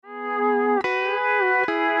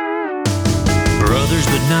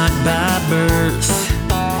brothers, but not by birth.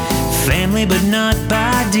 Family, but not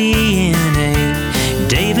by DNA.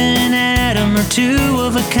 Dave and Adam are two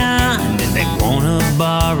of a kind, and they wanna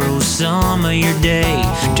borrow some of your day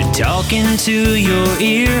to talk into your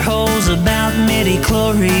ear holes about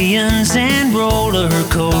midi-chlorians and roller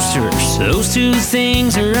coasters. Those two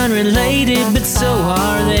things are unrelated, but so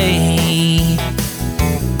are they.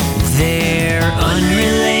 They're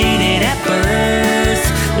unrelated at birth,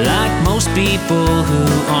 like most people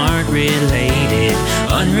who aren't related.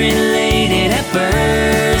 Unrelated at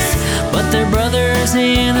birth, but they're brothers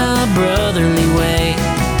in a brotherly way.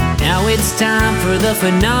 Now it's time for the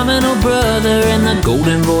phenomenal brother and the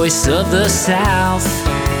golden voice of the South.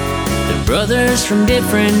 They're brothers from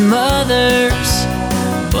different mothers,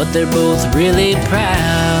 but they're both really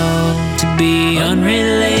proud to be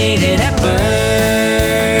unrelated at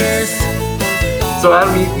birth. So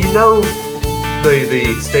Adam, you know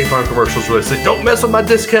the State Farm commercials where they say, "Don't mess with my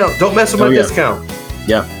discount. Don't mess with my discount."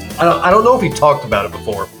 Yeah. I don't know if he talked about it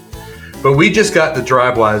before, but we just got the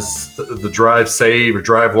DriveWise, the Drive Save or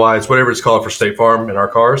DriveWise, whatever it's called for State Farm in our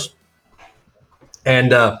cars.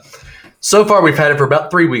 And so far we've had it for about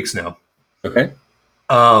 3 weeks now. Okay.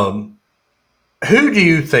 Who do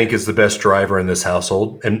you think is the best driver in this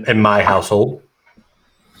household, in my household?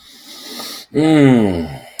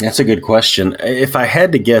 That's a good question. If I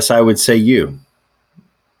had to guess, I would say you.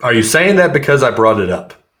 Are you saying that because I brought it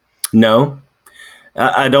up? No.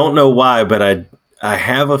 I don't know why, but I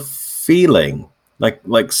have a feeling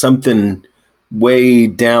like something way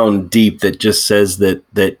down deep that just says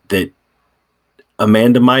that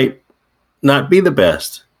Amanda might not be the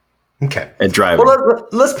best. Okay. At driving. Well,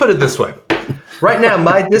 let's put it this way. Right now,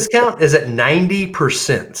 my discount is at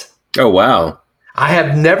 90%. Oh, wow. I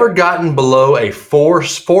have never gotten below a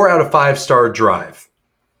 4 out of 5 star drive.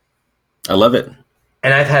 I love it.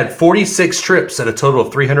 And I've had 46 trips at a total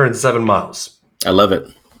of 307 miles. I love it.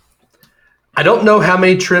 I don't know how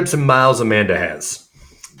many trips and miles Amanda has,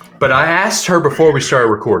 but I asked her before we started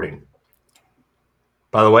recording.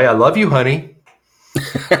 By the way, I love you, honey.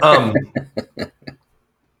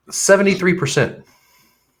 73%.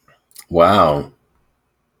 Wow.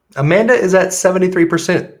 Amanda is at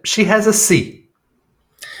 73%. She has a C.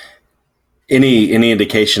 Any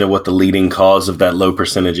indication of what the leading cause of that low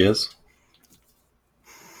percentage is?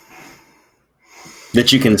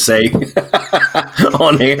 That you can say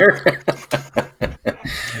on air?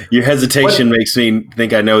 Your hesitation makes me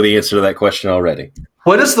think I know the answer to that question already.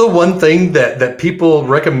 What is the one thing that people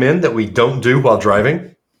recommend that we don't do while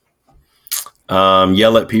driving?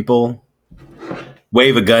 Yell at people,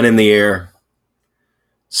 wave a gun in the air,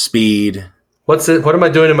 speed. What's it? What am I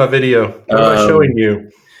doing in my video? What am I showing you?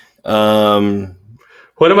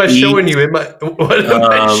 What am I showing you in my? What am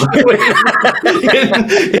I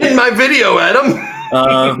showing in my video, Adam?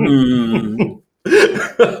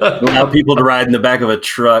 Allow people to ride in the back of a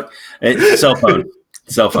truck. Cell phone.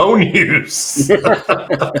 Phone use. So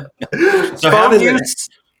how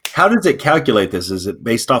does it calculate this? Is it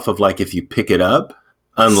based off of like if you pick it up,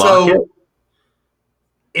 unlock it?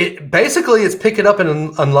 It basically it's pick it up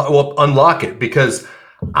and unlock it, because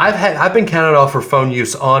I've been counted off for phone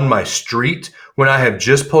use on my street when I have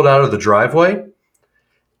just pulled out of the driveway,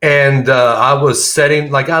 and I was setting,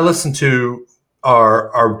 like, I listened to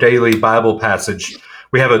our daily Bible passage.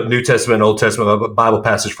 We have a New Testament, Old Testament Bible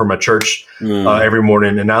passage for my church every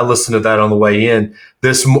morning, and I listened to that on the way in.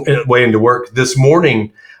 Way into work this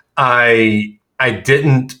morning, I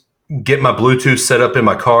didn't get my Bluetooth set up in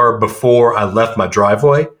my car before I left my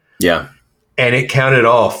driveway. Yeah, and it counted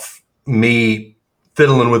off me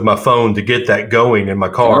fiddling with my phone to get that going in my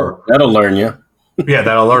car. Oh, that'll learn you. Yeah,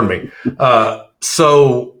 that'll learn me.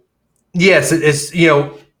 So yes, it's, you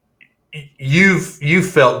know, you've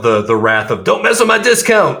felt the wrath of "don't mess with my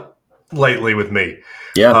discount" lately with me.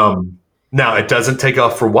 Yeah. Now it doesn't take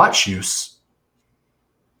off for watch use.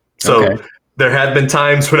 So there have been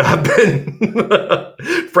times when I've been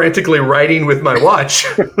frantically writing with my watch,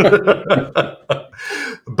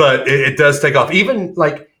 but it does take off. Even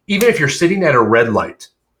if you're sitting at a red light,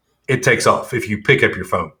 it takes off if you pick up your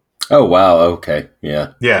phone. Oh, wow. Okay.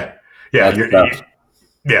 Yeah. Yeah.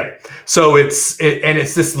 So it's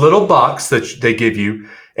this little box that they give you,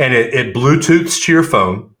 and it Bluetooths to your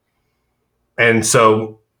phone. And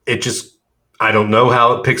so it just, I don't know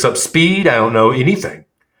how it picks up speed. I don't know anything,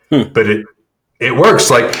 but it works.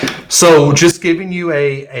 Like, so just giving you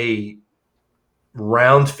a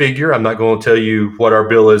round figure. I'm not going to tell you what our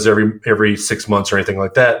bill is every 6 months or anything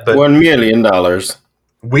like that, but $1 million.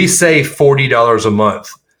 We save $40 a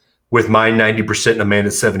month with my 90% and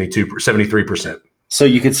Amanda's 73%. So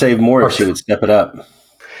you could save more if she would step it up.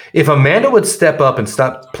 If Amanda would step up and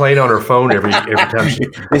stop playing on her phone every time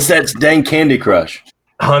It's that dang Candy Crush.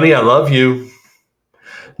 honey, I love you.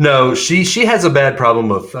 No, she has a bad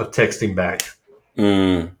problem of texting back,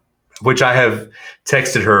 which I have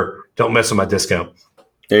texted her, don't mess with my discount.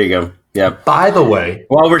 There you go. Yeah. By the way,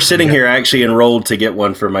 While we're sitting here, I actually enrolled to get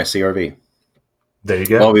one for my CRV. there you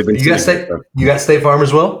go. Well, we've been you got State Farm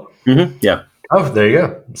as well? Mm-hmm. Yeah. Oh, there you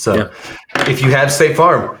go. So if you have State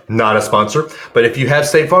Farm, not a sponsor, but if you have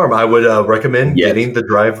State Farm, I would recommend getting the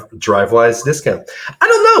DriveWise discount. I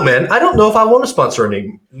don't know, man. I don't know if I want to sponsor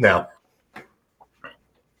any now.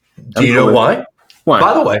 Do you know why? Why?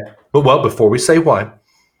 By the way, before we say why,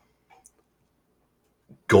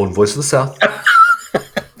 Golden Voice of the South,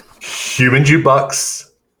 Human Jukebox,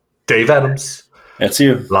 Dave Adams. That's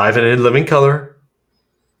you. Live and in living color.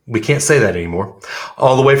 We can't say that anymore.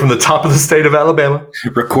 All the way from the top of the state of Alabama.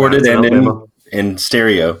 Recorded and in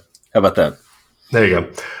stereo. How about that? There you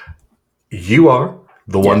go. You are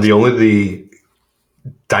the one, the only, the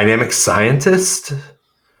dynamic scientist.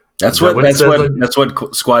 That's what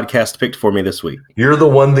Squadcast picked for me this week. You're the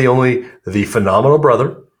one, the only, the phenomenal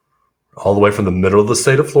brother, all the way from the middle of the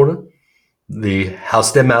state of Florida, the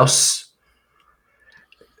House de Mouse,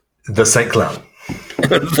 the Saint Cloud.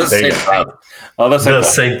 The Saint Cloud. Oh, that's the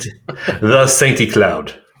Sainty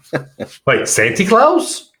Cloud. Wait, Santa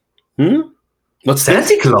Claus? What's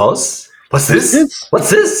Santa Claus? What's this? What's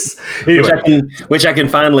this? Anyway. Which I can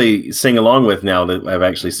finally sing along with now that I've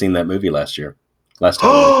actually seen that movie last time.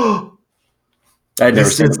 I'd never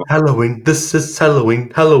seen it before. Halloween. This is Halloween.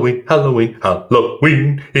 Halloween. Halloween.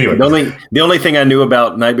 Halloween. Anyway, the only thing I knew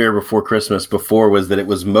about Nightmare Before Christmas before was that it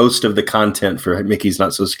was most of the content for Mickey's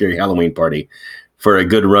Not So Scary Halloween Party for a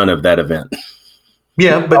good run of that event.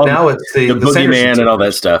 Yeah, but now it's the Boogeyman and all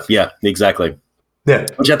that stuff. Yeah, exactly. Yeah,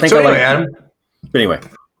 which I think so I like. Adam, but anyway,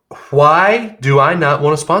 why do I not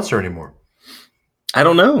want to sponsor anymore? I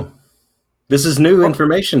don't know. This is new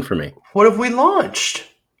information for me. What have we launched?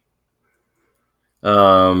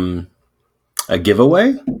 A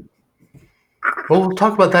giveaway? Well, we'll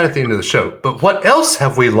talk about that at the end of the show. But what else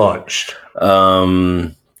have we launched?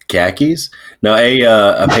 Khakis? No,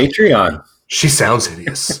 a Patreon. She sounds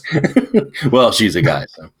hideous. Well, she's a guy,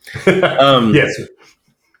 so. Yes.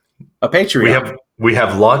 A Patreon. We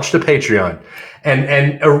have launched a Patreon.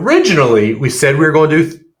 And originally we said we were going to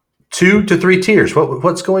do 2 to 3 tiers.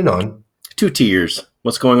 What's going on? 2 tiers.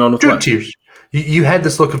 What's going on with 2 tiers. You had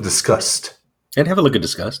this look of disgust. I'd have a look at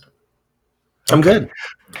disgust. I'm good.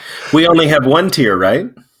 We only have 1 tier, right?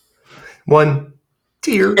 1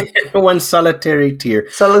 tier. 1 solitary tier.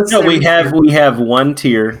 No, we have 1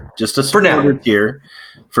 tier, just a supporter tier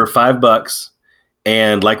for $5.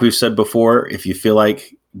 And like we've said before, if you feel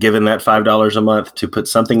like giving that $5 a month to put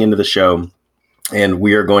something into the show, and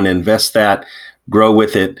we are going to invest that, grow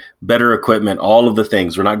with it, better equipment, all of the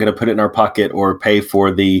things. We're not going to put it in our pocket or pay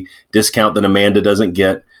for the discount that Amanda doesn't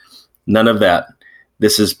get. None of that.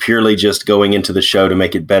 This is purely just going into the show to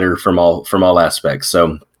make it better from all aspects.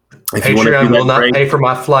 So if you want to will not pay for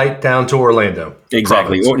my flight down to Orlando.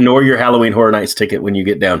 Exactly. Nor your Halloween Horror Nights ticket when you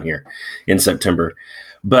get down here in September.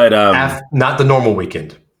 But not the normal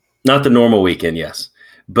weekend. Not the normal weekend, yes.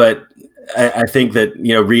 But I think that,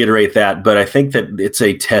 reiterate that, but I think that it's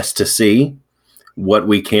a test to see what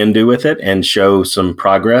we can do with it and show some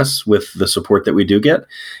progress with the support that we do get.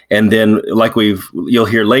 And then like you'll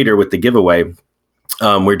hear later with the giveaway,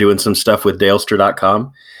 we're doing some stuff with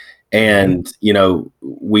Dalester.com, and,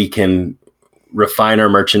 we can refine our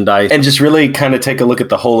merchandise and just really kind of take a look at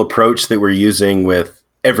the whole approach that we're using with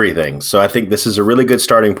everything. So I think this is a really good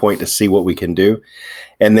starting point to see what we can do.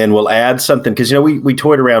 And then we'll add something, because, we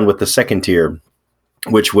toyed around with the second tier,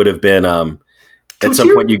 which would have been, at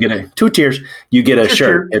some point you get 2 tiers, you get a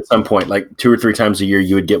shirt at some point, like 2 or 3 times a year,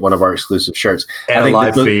 you would get one of our exclusive shirts. And a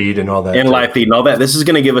live feed and all that. And live feed and all that. This is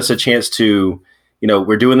going to give us a chance to,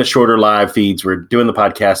 we're doing the shorter live feeds. We're doing the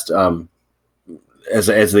podcast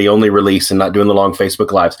as the only release and not doing the long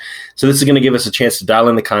Facebook lives. So this is going to give us a chance to dial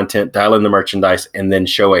in the content, dial in the merchandise, and then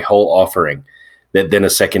show a whole offering that then a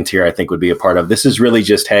second tier I think would be a part of. This is really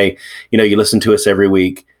just, hey, you listen to us every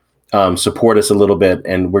week, support us a little bit,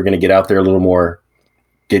 and we're going to get out there a little more,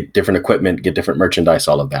 get different equipment, get different merchandise,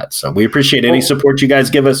 all of that. So we appreciate any support you guys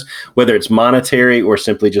give us, whether it's monetary or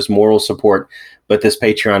simply just moral support. But this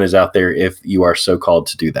Patreon is out there if you are so called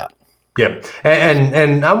to do that. Yeah.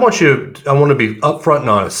 And I want to be upfront and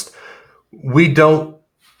honest. We don't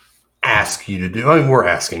ask you to do, we're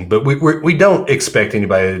asking, but we don't expect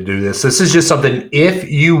anybody to do this. This is just something, if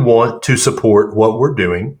you want to support what we're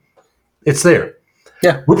doing, it's there.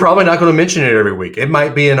 Yeah. We're probably not going to mention it every week. It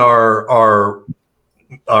might be in our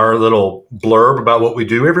our little blurb about what we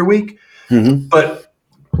do every week. Mm-hmm. But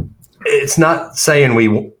it's not saying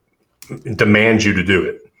we demand you to do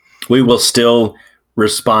it. We will still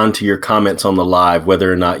respond to your comments on the live,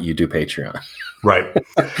 whether or not you do Patreon. Right.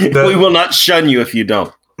 We will not shun you if you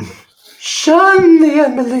don't. Shun the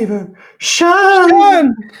unbeliever.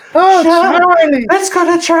 Shun. Oh, Shun. Charlie. Let's go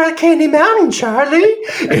to Candy Mountain, Charlie.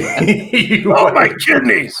 Oh, my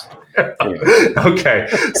kidneys. Okay.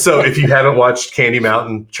 So if you haven't watched Candy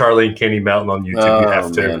Mountain, Charlie and Candy Mountain on YouTube, you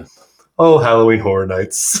have to. Man. Oh, Halloween Horror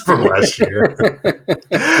Nights from last year.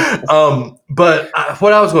 But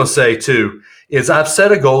what I was going to say, too, is I've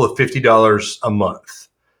set a goal of $50 a month.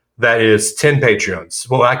 That is 10 Patreons,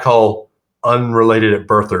 what I call unrelated at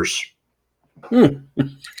birthers.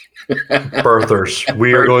 Birthers.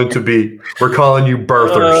 We're calling you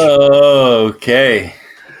birthers. Okay.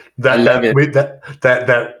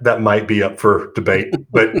 That might be up for debate,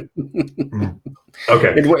 but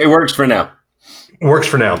okay. It works for now. Works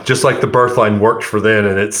for now, just like the birth line worked for then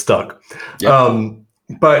and it stuck. Yep.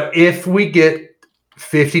 But if we get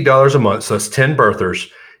 $50 a month, so that's 10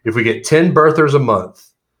 birthers. If we get 10 birthers a month,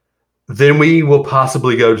 then we will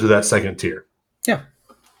possibly go to that second tier. Yeah.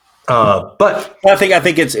 But I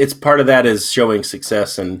think it's part of that is showing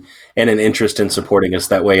success and an interest in supporting us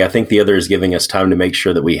that way. I think the other is giving us time to make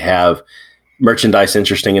sure that we have merchandise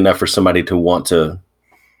interesting enough for somebody to want to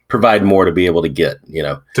provide more to be able to get,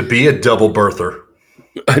 to be a double birther.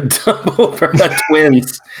 A double for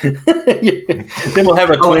twins. Then we'll have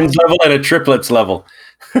a twins level and a triplets level.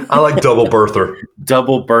 I like double birther.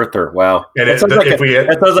 Double birther. Wow. And that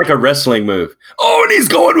sounds like a wrestling move. Oh, and he's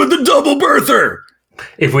going with the double birther.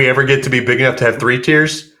 If we ever get to be big enough to have 3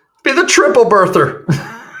 tiers, be the triple birther.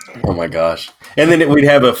 Oh my gosh. And then we'd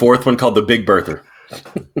have a fourth one called the big birther.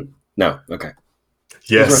 No. Okay.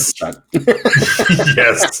 Yes.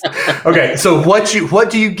 Yes. Okay. So what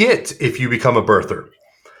do you get if you become a birther?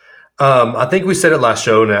 I think we said it last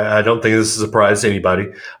show, and I don't think this is a surprise to anybody.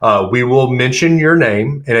 We will mention your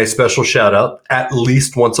name in a special shout out at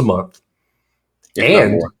least once a month.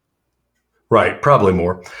 Right, probably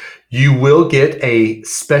more. You will get a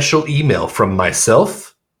special email from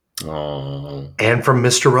myself and from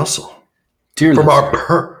Mr. Russell. From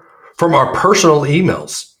our personal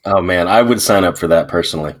emails. Oh man, I would sign up for that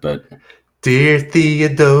personally, but Dear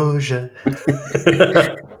Theodosia.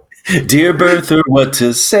 Dear birther, what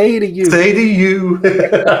to say to you? Say to you.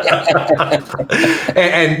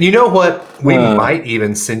 and you know what? We might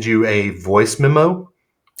even send you a voice memo.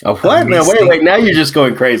 Oh, what? Now, wait. Now you're just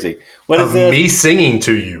going crazy. What is this? Me singing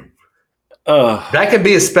to you. That can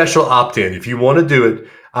be a special opt-in. If you want to do it,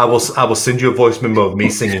 I will send you a voice memo of me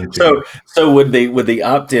singing to you. So would the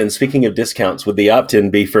opt-in, speaking of discounts, would the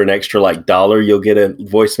opt-in be for an extra $1 you'll get a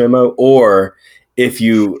voice memo? Or if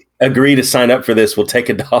you agree to sign up for this, we'll take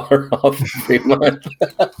 $1 off every month?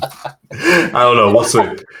 I don't know. We'll see.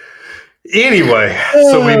 Anyway,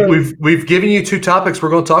 so we've given you 2 topics we're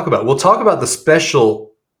going to talk about. We'll talk about the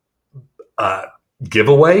special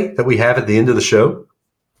giveaway that we have at the end of the show.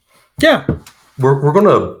 Yeah. We're going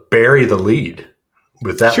to bury the lead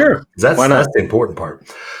with that. Sure. That's the important part.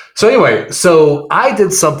 So anyway, I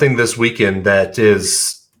did something this weekend that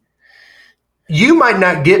is you might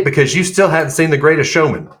not get because you still hadn't seen The Greatest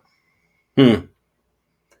Showman.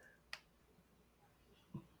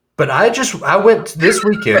 But I went this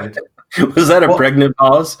weekend. Was that a pregnant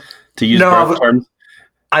pause to use both terms?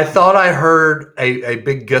 I thought I heard a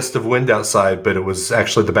big gust of wind outside, but it was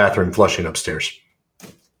actually the bathroom flushing upstairs.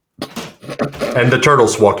 And the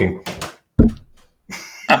turtles walking.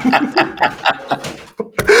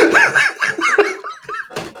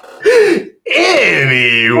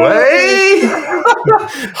 Anyway.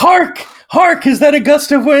 Hark, is that a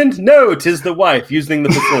gust of wind? No, 'tis the wife using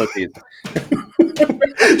the facilities.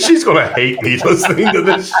 She's going to hate me listening to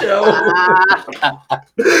this show.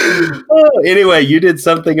 Anyway, you did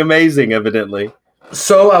something amazing, evidently.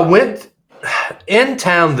 So I went in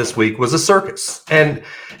town this week was a circus. And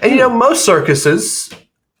most circuses,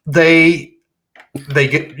 they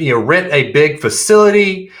get, rent a big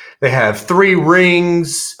facility. They have 3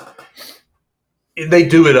 rings. They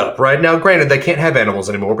do it up, right? Now, granted, they can't have animals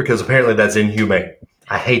anymore because apparently that's inhumane.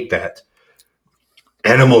 I hate that.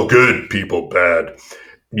 Animal good, people bad.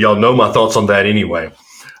 Y'all know my thoughts on that anyway.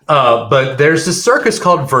 But there's this circus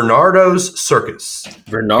called Bernardo's Circus.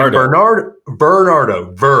 Bernardo,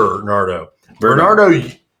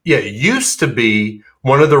 used to be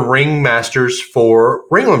one of the ringmasters for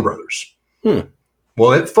Ringling Brothers.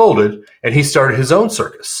 Well, it folded, and he started his own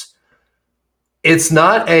circus. It's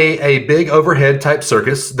not a big overhead type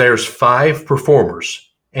circus. There's 5 performers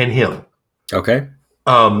and him. Okay.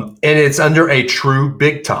 And it's under a true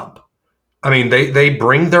big top. I mean, they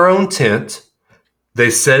bring their own tent. They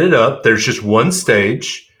set it up. There's just one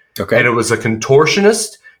stage. Okay. And it was a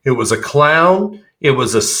contortionist. It was a clown. It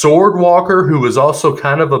was a sword walker who was also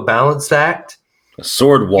kind of a balanced act. A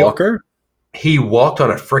sword walker? He walked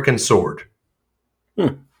on a freaking sword.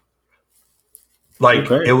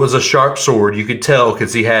 Like, Okay. It was a sharp sword. You could tell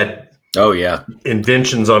because he had Oh, yeah.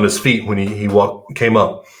 indentions on his feet when he came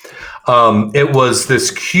up. It was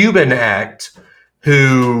this Cuban act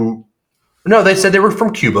who... No, they said they were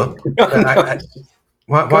from Cuba.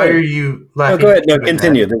 Why are you laughing? No, go ahead. No,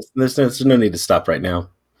 continue. There's no need to stop right now.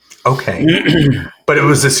 Okay. But it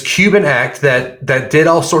was this Cuban act that did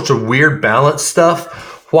all sorts of weird balance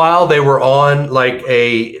stuff while they were on like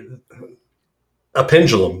a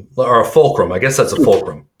pendulum or a fulcrum. I guess that's a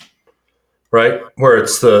fulcrum, right? Where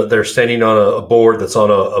they're standing on a board that's on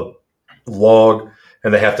a log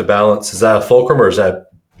and they have to balance. Is that a fulcrum or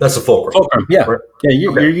that's a fulcrum? Fulcrum, yeah. Right? Yeah,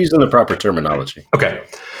 you're using the proper terminology. Okay.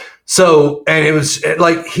 So, and it was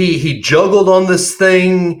like he juggled on this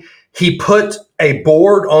thing. He put a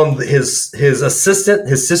board on his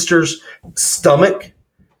sister's stomach,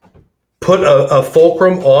 put a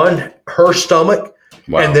fulcrum on her stomach,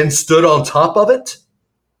 Wow. and then stood on top of it.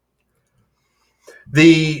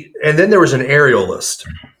 And then there was an aerialist.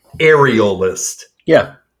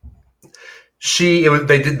 Yeah.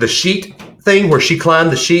 They did the sheet thing where she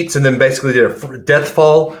climbed the sheets and then basically did a death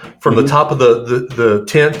fall from the top of the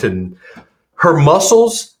tent, and her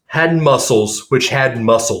muscles had muscles which had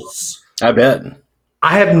muscles. I bet.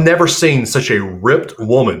 I have never seen such a ripped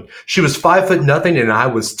woman. She was 5'0", and I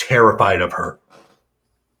was terrified of her.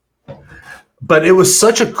 But it was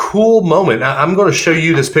such a cool moment. I'm going to show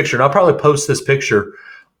you this picture, and I'll probably post this picture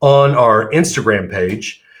on our Instagram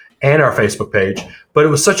page and our Facebook page. But it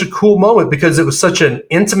was such a cool moment because it was such an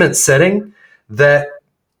intimate setting that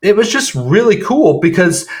it was just really cool,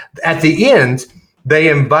 because at the end, they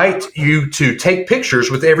invite you to take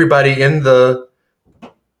pictures with everybody in the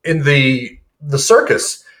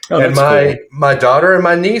circus. Oh, and that's cool. my daughter and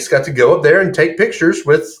my niece got to go up there and take pictures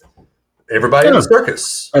with everybody in the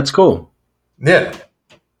circus. That's cool. Yeah.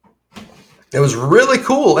 It was really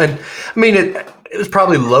cool. And I mean, it was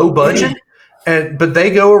probably low budget, but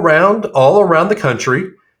they go all around the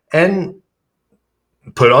country and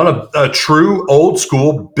put on a true old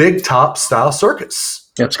school big top style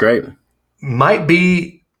circus. That's great. Might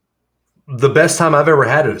be the best time I've ever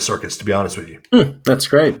had at a circus, to be honest with you. That's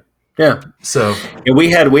great. Yeah. So Yeah,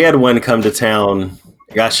 we had one come to town.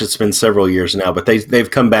 Gosh, it's been several years now, but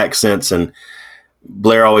they've come back since, and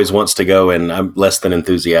Blair always wants to go, and I'm less than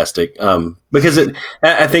enthusiastic because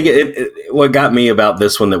I think what got me about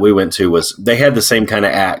this one that we went to was they had the same kind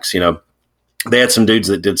of acts. You know, they had some dudes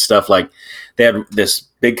that did stuff like they had this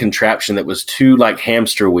big contraption that was two like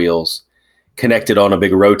hamster wheels connected on a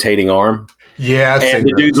big rotating arm. yeah, And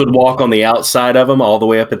the dudes would walk on the outside of them all the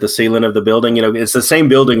way up at the ceiling of the building. You know, it's the same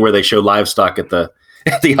building where they show livestock at the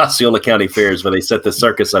Osceola County fairs where they set the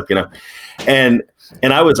circus up, you know. And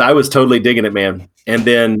I was totally digging it, man. And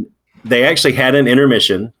then they actually had an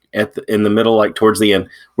intermission in the middle, like towards the end,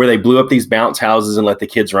 where they blew up these bounce houses and let the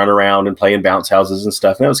kids run around and play in bounce houses and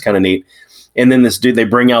stuff. And that was kind of neat. And then this dude,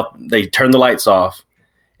 they turn the lights off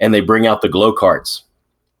and they bring out the glow carts.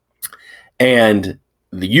 And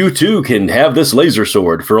you too can have this laser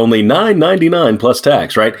sword for only $9.99 plus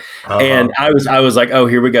tax, right? Uh-huh. And I was like, oh,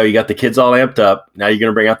 here we go. You got the kids all amped up. Now you're going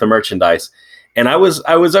to bring out the merchandise. And I was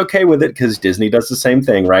okay with it because Disney does the same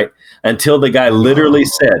thing, right? Until the guy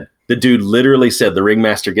the dude literally said, the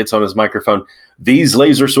ringmaster gets on his microphone, these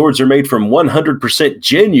laser swords are made from 100%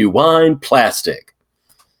 genuine plastic.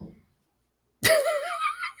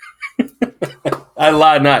 I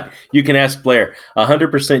lie not. You can ask Blair.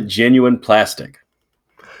 100% genuine plastic.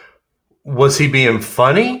 Was he being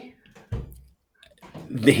funny?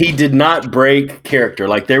 He did not break character.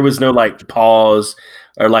 Like there was no like pause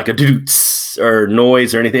or like a doots or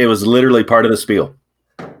noise or anything. It was literally part of the spiel.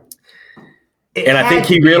 And I think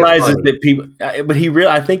he realizes that people,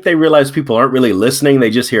 I think they realize people aren't really listening.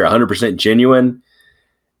 They just hear 100% genuine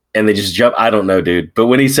and they just jump. I don't know, dude. But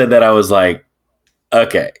when he said that, I was like,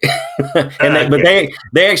 okay. And but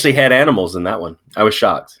they actually had animals in that one. I was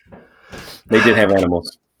shocked. They did have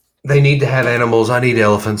animals. They need to have animals. I need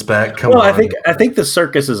elephants back. Come on. I think the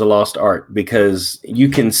circus is a lost art because you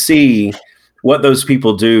can see what those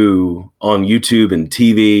people do on YouTube and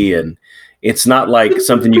TV, and it's not like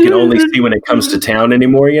something you can only see when it comes to town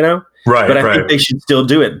anymore, you know? Right. But I think they should still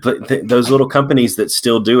do it. But those little companies that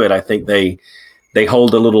still do it, I think they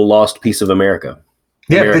hold a little lost piece of America.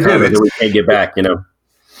 Yeah, America they do. that we can't get back, you know?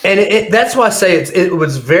 And that's why I say it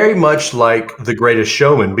was very much like The Greatest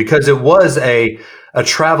Showman, because it was a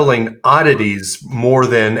traveling oddities more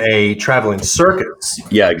than a traveling circus.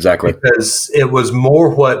 Yeah, exactly. Because it was more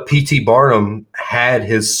what P.T. Barnum had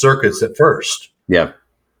his circus at first. Yeah.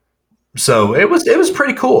 So it was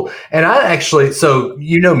pretty cool. And I actually, so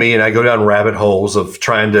you know me, and I go down rabbit holes of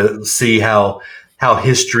trying to see how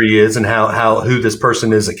history is and how who this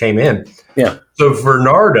person is that came in. Yeah. So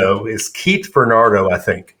Bernardo is Keith Bernardo, I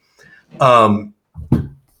think.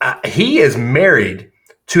 He is married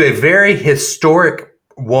to a very historic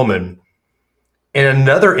woman in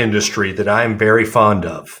another industry that I am very fond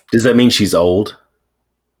of. Does that mean she's old?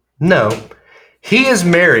 No, he is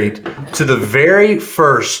married to the very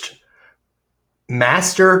first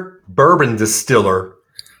master bourbon distiller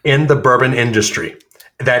in the bourbon industry.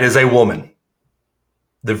 That is a woman.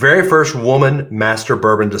 The very first woman master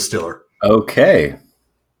bourbon distiller. Okay.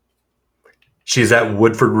 She's at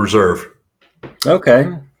Woodford Reserve. Okay.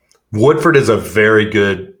 Woodford is a very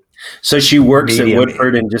good. So she works at medium.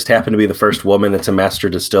 Woodford and just happened to be the first woman that's a master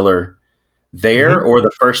distiller there, or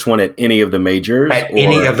the first one at any of the majors? At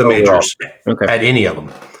any of the majors. Okay. At any of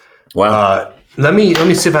them. Wow. Let me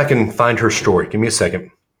see if I can find her story. Give me a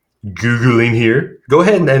second. Googling here. Go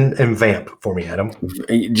ahead and vamp for me, Adam.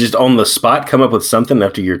 Just on the spot, come up with something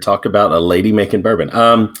after you talk about a lady making bourbon.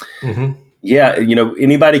 Yeah,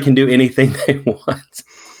 anybody can do anything they want.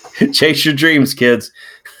 Chase your dreams, kids.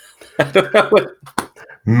 I don't know what.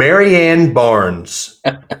 Marianne Barnes.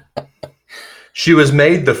 She was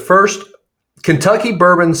made the first Kentucky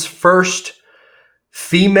bourbon's first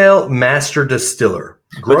female master distiller.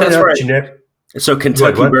 That's right. So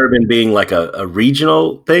Kentucky bourbon being like a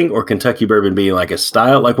regional thing, or Kentucky bourbon being like a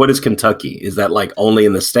style? Like, what is Kentucky? Is that like only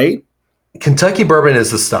in the state? Kentucky bourbon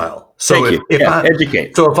is the style. So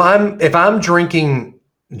educate. So if I'm drinking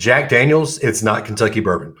Jack Daniel's, it's not Kentucky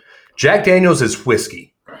bourbon. Jack Daniel's is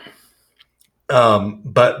whiskey.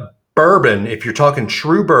 But bourbon, if you're talking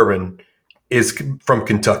true bourbon, is from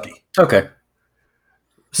Kentucky. Okay.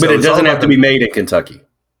 So but it doesn't have to be made in Kentucky.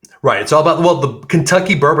 Right. It's all about, the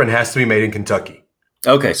Kentucky bourbon has to be made in Kentucky.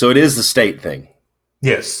 Okay. So it is the state thing.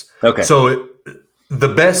 Yes. Okay. So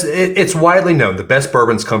it's widely known. The best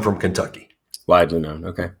bourbons come from Kentucky. Widely known.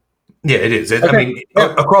 Okay. Yeah, it is. Okay. I mean,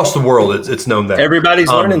 across the world, it's known that. Everybody's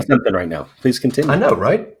learning something right now. Please continue. I know,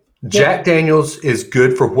 right? Jack Daniel's is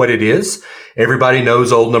good for what it is. Everybody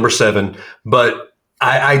knows Old Number 7, but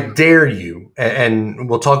I dare you, and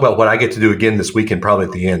we'll talk about what I get to do again this weekend, probably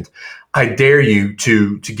at the end. I dare you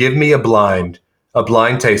to give me a blind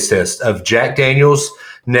taste test of Jack Daniel's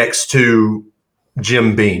next to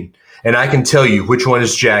Jim Beam. And I can tell you which one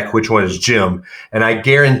is Jack, which one is Jim. And I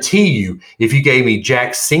guarantee you, if you gave me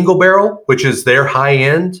Jack Single Barrel, which is their high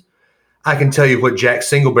end, I can tell you what Jack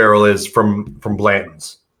Single Barrel is from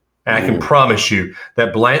Blanton's. And I can promise you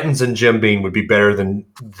that Blanton's and Jim Beam would be better than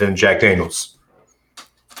Jack Daniel's.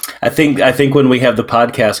 I think when we have the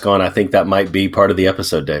podcast gone, I think that might be part of the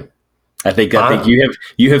episode, Dave. I think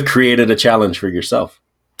you have created a challenge for yourself.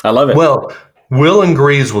 I love it. Well, Will and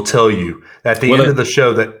Grease will tell you at the end of the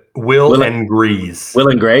show that Will and Grease. Will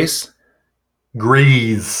and Grace?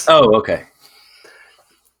 Grease. Oh, okay.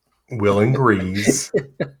 Will and Grease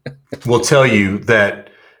will tell you that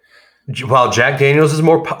while Jack Daniel's is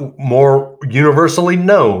more universally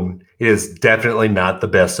known, it is definitely not the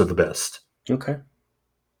best of the best. Okay.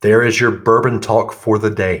 There is your bourbon talk for the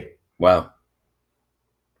day. Wow.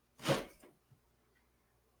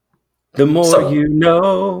 The more you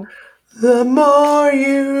know. The more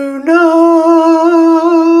you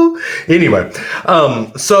know. Anyway,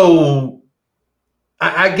 so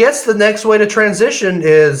I guess the next way to transition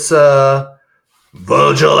is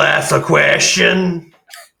Virgil asks a question.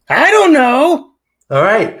 I don't know. All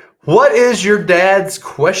right. What is your dad's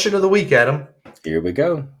question of the week, Adam? Here we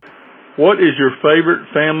go. What is your favorite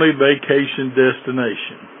family vacation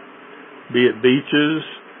destination? Be it beaches,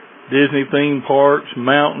 Disney theme parks,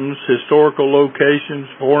 mountains, historical locations,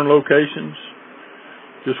 foreign locations.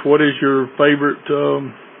 Just what is your favorite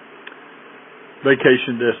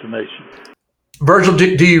vacation destination? Virgil,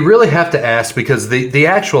 do you really have to ask? Because the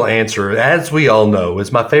actual answer, as we all know,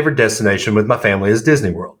 is my favorite destination with my family is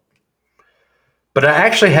Disney World. But I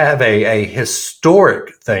actually have a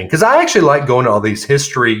historic thing, because I actually like going to all these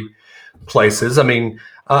history places. I mean,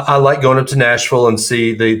 I like going up to Nashville and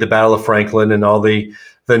see the Battle of Franklin and all the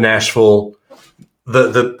Nashville.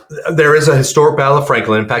 There is a historic Battle of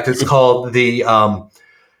Franklin. In fact, it's called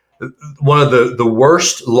one of the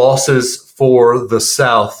worst losses for the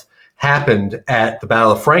South happened at the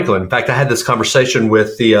Battle of Franklin. In fact, I had this conversation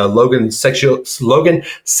with the Logan Seculo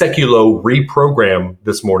reprogram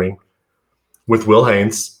this morning with Will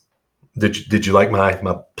Haynes. Did you like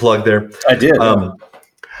my plug there? I did.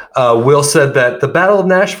 Will said that the Battle of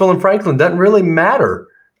Nashville and Franklin doesn't really matter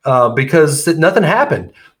because nothing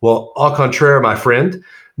happened. Well, au contraire, my friend.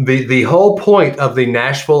 The whole point of the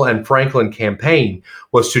Nashville and Franklin campaign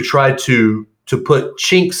was to try to put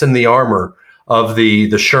chinks in the armor of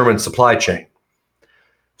the Sherman supply chain.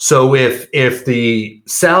 So if the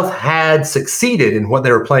South had succeeded in what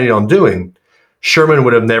they were planning on doing, Sherman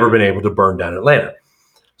would have never been able to burn down Atlanta.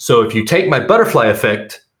 So if you take my butterfly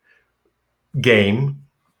effect game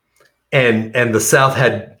and the South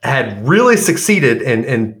had really succeeded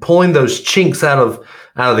in pulling those chinks out of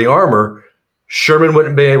the armor, Sherman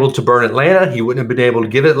wouldn't be able to burn Atlanta. He wouldn't have been able to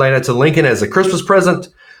give Atlanta to Lincoln as a Christmas present.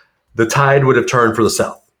 The tide would have turned for the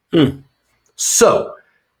South. So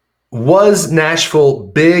was Nashville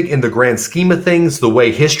big in the grand scheme of things, the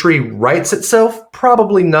way history writes itself?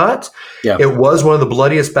 Probably not. Yeah. It was one of the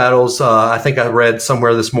bloodiest battles. I think I read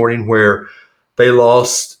somewhere this morning where they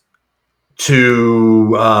lost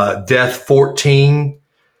to death 14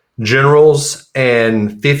 generals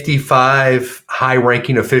and 55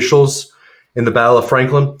 high-ranking officials in the Battle of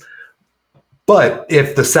Franklin. But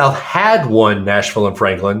if the South had won Nashville and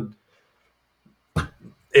Franklin,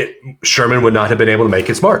 Sherman would not have been able to make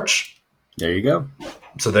his march. There you go.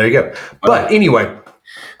 So there you go. But anyway,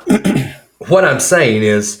 what I'm saying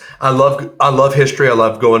is I love history. I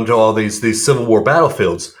love going to all these Civil War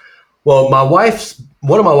battlefields. Well,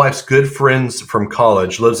 one of my wife's good friends from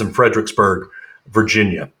college lives in Fredericksburg,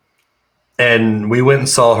 Virginia. And we went and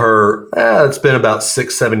saw her, it's been about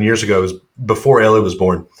 6-7 years ago. It was before Ellie was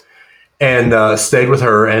born. And stayed with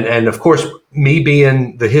her. And of course, me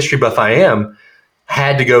being the history buff I am,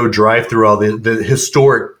 had to go drive through all the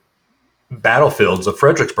historic battlefields of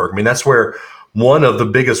Fredericksburg. I mean, that's where one of the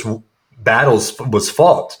biggest battles was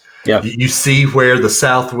fought. Yeah. You see where the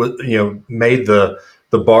South made the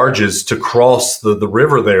barges to cross the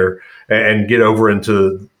river there and get over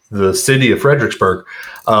into the city of Fredericksburg.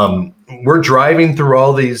 We're driving through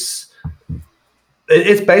all these.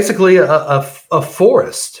 It's basically a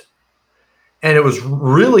forest. And it was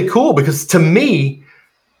really cool because to me,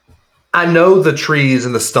 I know the trees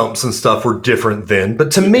and the stumps and stuff were different then,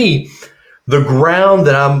 but to me, the ground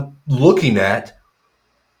that I'm looking at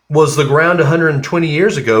was the ground 120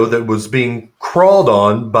 years ago that was being crawled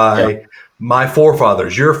on by my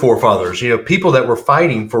forefathers, your forefathers, people that were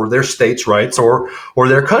fighting for their states' rights or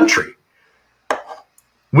their country.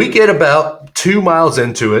 We get about 2 miles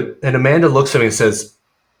into it, and Amanda looks at me and says,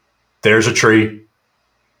 "There's a tree.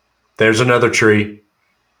 There's another tree.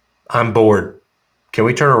 I'm bored. Can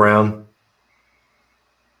we turn around?"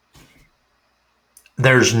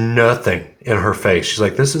 There's nothing in her face. She's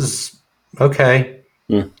like, "This is okay.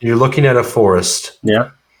 You're looking at a forest."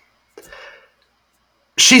 Yeah.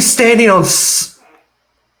 She's standing on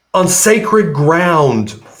sacred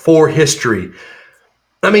ground for history.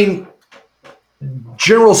 I mean,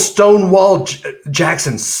 General Stonewall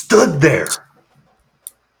Jackson stood there.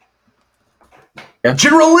 Yeah.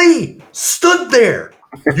 General Lee stood there.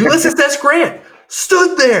 Ulysses S. Grant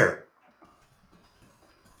stood there.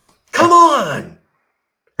 Come on.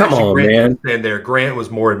 Come Grant on, man. didn't stand there. Grant was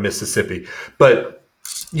more in Mississippi. But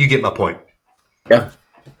you get my point. Yeah.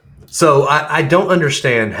 So I don't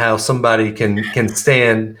understand how somebody can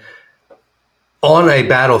stand on a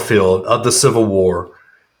battlefield of the Civil War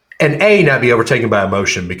and not be overtaken by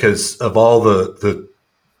emotion because of all the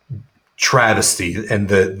travesty and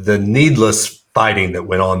the needless fighting that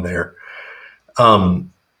went on there,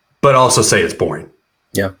 but also say it's boring.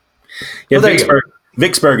 Yeah. Yeah. Well,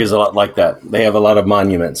 Vicksburg is a lot like that. They have a lot of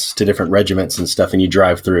monuments to different regiments and stuff, and you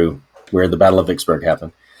drive through where the Battle of Vicksburg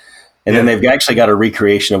happened. And then they've actually got a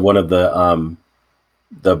recreation of one of the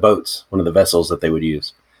boats, one of the vessels that they would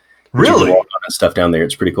use. Really? You can walk on that stuff down there.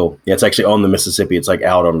 It's pretty cool. Yeah, it's actually on the Mississippi. It's like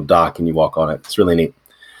out on the dock, and you walk on it. It's really neat.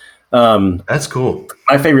 That's cool.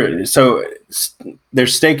 My favorite. So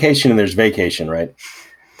there's staycation and there's vacation, right?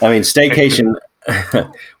 I mean, staycation.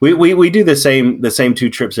 we do the same 2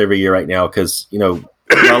 trips every year right now because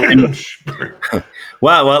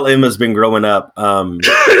while Emma's been growing up and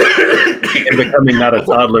becoming not a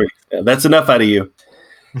toddler. That's enough out of you.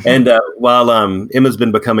 And while Emma's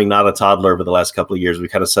been becoming not a toddler over the last couple of years, we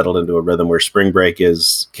kind of settled into a rhythm where spring break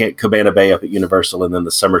is Cabana Bay up at Universal, and then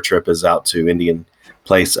the summer trip is out to Indian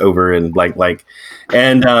Place over in blank.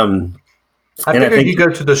 And I figured you go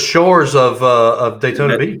to the shores of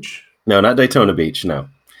Daytona Beach. No, not Daytona Beach. No,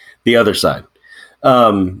 the other side.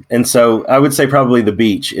 And so I would say probably the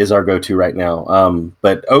beach is our go-to right now.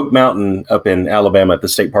 But Oak Mountain up in Alabama, at the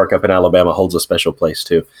state park up in Alabama, holds a special place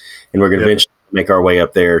too. And we're going to eventually make our way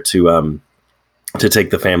up there to to take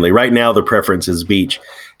the family. Right now, the preference is beach.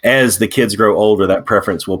 As the kids grow older, that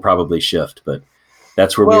preference will probably shift, but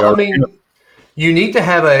that's where we are. I mean, you need to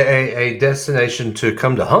have a destination to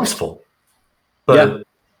come to Huntsville, but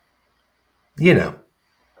you know.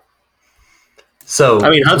 So I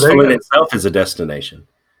mean, Huntsville in itself is a destination.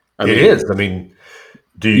 I mean, it is. I mean,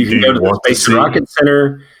 you can go to the Space and Rocket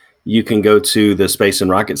Center. You can go to the Space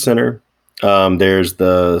and Rocket Center. There's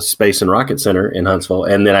the Space and Rocket Center in Huntsville,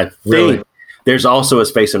 and then I think there's also a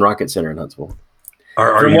Space and Rocket Center in Huntsville.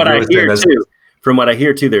 From what I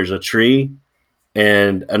hear too, there's a tree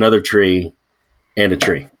and another tree and a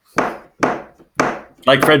tree,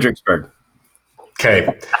 like Fredericksburg. Okay.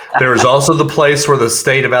 There's also the place where the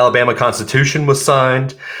state of Alabama Constitution was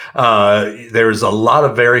signed. There's a lot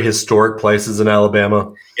of very historic places in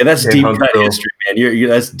Alabama. Yeah, that's deep cut history, man.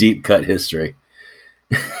 That's deep cut history.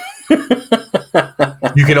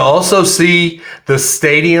 You can also see the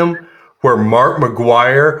stadium where Mark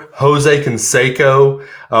McGuire, Jose Canseco,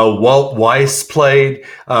 Walt Weiss played.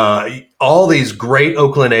 All these great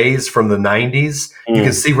Oakland A's from the 90s. You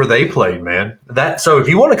can see where they played, man. So if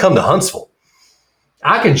you want to come to Huntsville,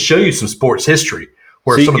 I can show you some sports history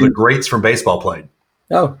where some of the greats from baseball played.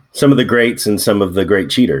 Oh, some of the greats and some of the great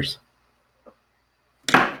cheaters.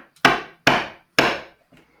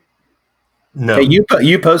 No. Hey,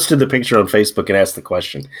 you posted the picture on Facebook and asked the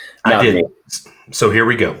question. I did. So here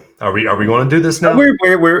we go. Are we going to do this now?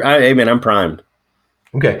 Hey man, I'm primed.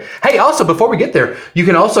 Okay. Hey, also before we get there, you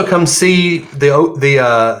can also come see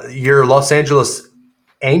your Los Angeles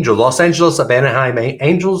of Anaheim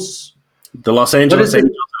Angels. The Los Angeles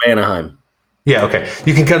Angels of Anaheim. Yeah, okay.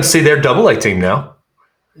 You can come see their Double-A team now.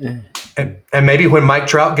 And maybe when Mike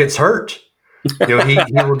Trout gets hurt, he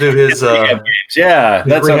will do his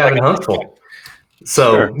that's rehab in Huntsville.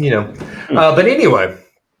 So, sure. But anyway,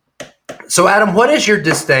 so Adam, what is your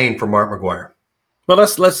disdain for Mark McGuire? Well,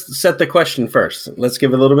 let's set the question first. Let's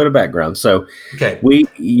give a little bit of background. So, okay,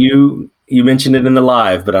 you mentioned it in the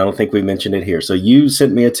live, but I don't think we mentioned it here. So you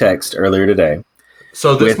sent me a text earlier today.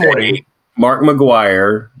 So this morning, Mark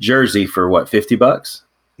McGuire jersey for what, $50?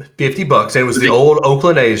 $50. It was the old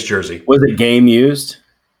Oakland A's jersey. Was it game used?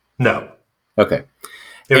 No. Okay.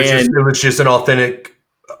 It was just an authentic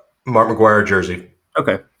Mark McGuire jersey.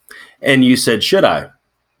 Okay. And you said, should I?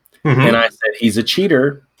 Mm-hmm. And I said, he's a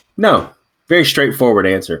cheater. No. Very straightforward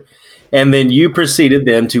answer. And then you proceeded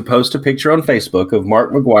then to post a picture on Facebook of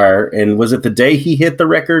Mark McGuire. And was it the day he hit the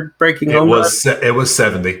record-breaking home run? It was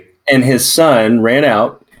 70. And his son ran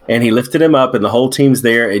out and he lifted him up and the whole team's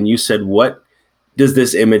there. And you said, what does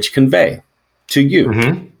this image convey to you?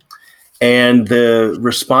 Mm-hmm. And the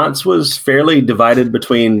response was fairly divided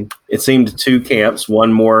between, it seemed, two camps,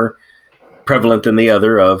 one more prevalent than the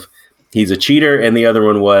other of he's a cheater, and the other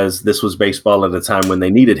one was this was baseball at a time when they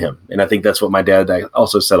needed him. And I think that's what my dad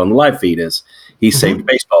also said on the live feed is he saved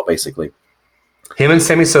baseball, basically. Him and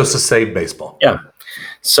Sammy Sosa saved baseball. Yeah.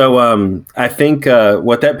 So I think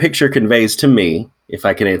what that picture conveys to me, if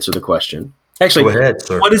I can answer the question. Actually, go ahead,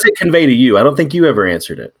 sir. What does it convey to you? I don't think you ever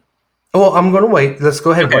answered it. Well, I'm going to wait. Let's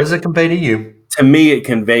go ahead. Okay. What does it convey to you? To me, it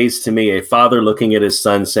conveys to me a father looking at his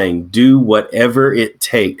son saying, do whatever it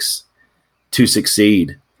takes to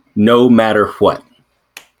succeed, no matter what.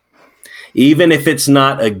 Even if it's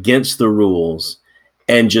not against the rules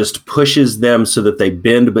and just pushes them so that they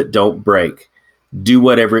bend but don't break. Do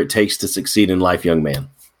whatever it takes to succeed in life, young man.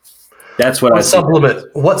 That's what I see.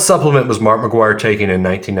 What supplement was Mark McGuire taking in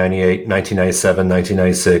 1998, 1997,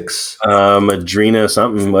 1996? Adrena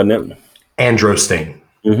something, wasn't it? Androstane.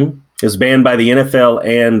 Mm-hmm. It was banned by the NFL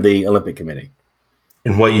and the Olympic Committee.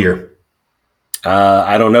 In what year?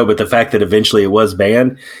 I don't know, but the fact that eventually it was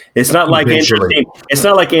banned, it's not like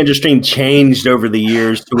Androstane changed over the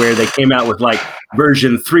years to where they came out with like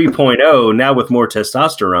version 3.0 now with more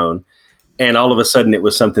testosterone, and all of a sudden it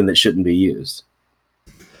was something that shouldn't be used.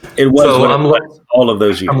 It was all of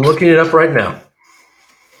those years. I'm looking it up right now.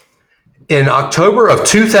 In October of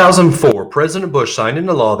 2004, President Bush signed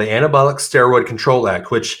into law the Anabolic Steroid Control Act,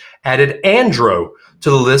 which added Andro to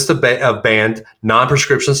the list of banned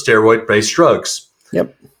non-prescription steroid-based drugs.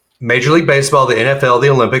 Yep. Major League Baseball, the NFL, the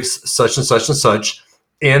Olympics, such and such and such,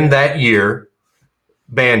 in that year,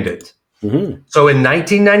 banned it. Mm-hmm. So in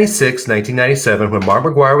 1996, 1997, when Mark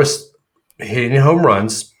McGuire was hitting home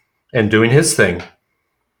runs and doing his thing,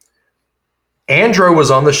 Andro was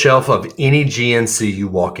on the shelf of any GNC you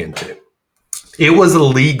walk into. It was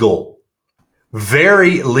illegal.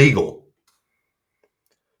 Very legal.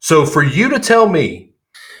 So for you to tell me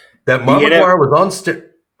that Mark McGuire was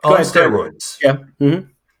on steroids,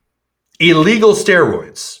 illegal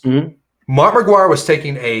steroids, Mark McGuire was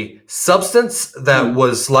taking a substance that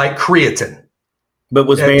was like creatine. but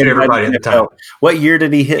was to banned by everybody the at the NFL. time. What year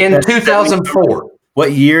did he hit? In that? 2004,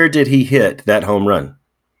 What year did he hit that home run?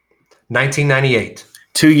 1998.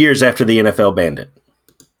 2 years after the NFL banned it.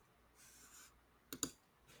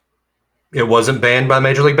 It wasn't banned by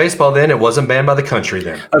Major League Baseball then. It wasn't banned by the country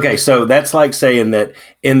then. Okay, so that's like saying that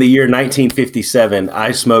in the year 1957,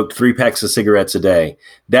 I smoked 3 packs of cigarettes a day.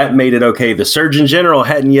 That made it okay. The Surgeon General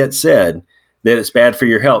hadn't yet said that it's bad for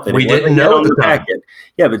your health. And We it wasn't didn't yet know on at the the time. packet.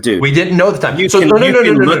 Yeah, but dude, We didn't know at the time. you So can, no,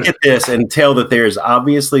 look at this and tell that there's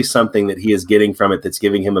obviously something that he is getting from it that's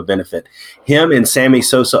giving him a benefit. Him and Sammy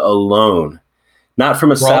Sosa alone, not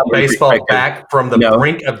from a Brought salary baseball perspective. back from the No.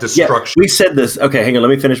 brink of Yeah, destruction. we said this. Okay, hang on. Let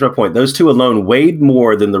me finish my point. Those two alone weighed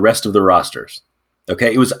more than the rest of the rosters.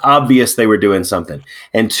 Okay, it was obvious they were doing something.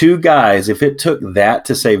 And 2 guys, if it took that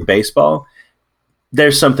to save baseball,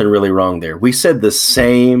 there's something really wrong there. We said the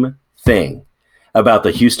same thing about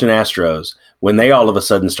the Houston Astros when they all of a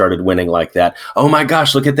sudden started winning like that. Oh my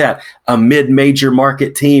gosh, look at that. A mid-major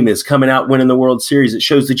market team is coming out winning the World Series. It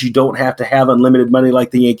shows that you don't have to have unlimited money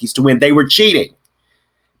like the Yankees to win. They were cheating.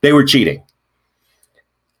 They were cheating.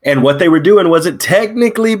 And what they were doing wasn't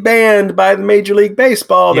technically banned by the Major League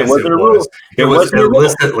Baseball. Yes, There wasn't it a was. rule. It was wasn't a rule.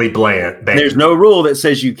 illicitly banned. There's no rule that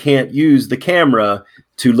says you can't use the camera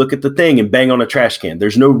to look at the thing and bang on a trash can.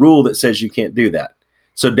 There's no rule that says you can't do that.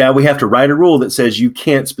 So now we have to write a rule that says you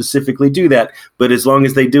can't specifically do that, but as long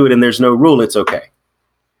as they do it and there's no rule, it's okay.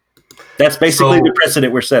 That's basically So- the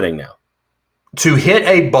precedent we're setting now. To hit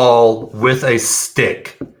a ball with a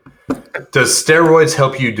stick, does steroids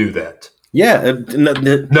help you do that? Yeah.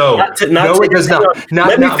 No, it does not.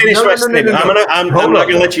 Let me finish my statement. I'm Hold not on. going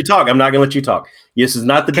to let you talk. I'm not going to let you talk. This is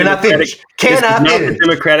not the Can I Democratic. finish? Can this I is not finish? the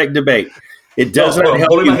Democratic debate. It does No, not I'm help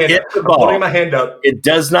holding you my hand hit up. the I'm holding ball. my hand up. It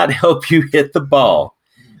does not help you hit the ball,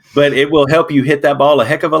 but it will help you hit that ball a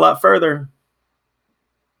heck of a lot further.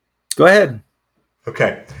 Go ahead.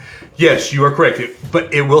 Okay. Yes, you are correct.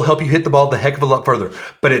 But it will help you hit the ball the heck of a lot further.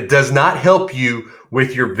 But it does not help you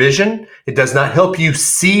with your vision. It does not help you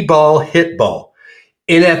see ball, hit ball.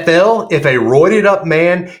 NFL, if a roided up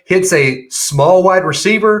man hits a small wide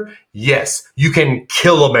receiver, yes, you can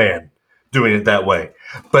kill a man doing it that way.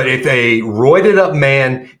 But if a roided up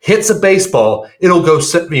man hits a baseball, it'll go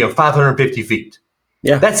 550 feet.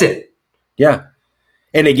 Yeah. That's it. Yeah.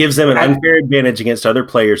 And it gives them an unfair advantage against other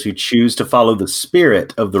players who choose to follow the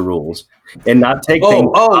spirit of the rules and not take things.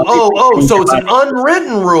 So it's an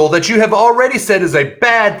unwritten rule that you have already said is a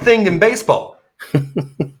bad thing in baseball.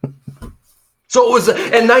 So it was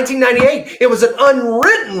in 1998. It was an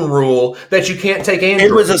unwritten rule that you can't take Andrew.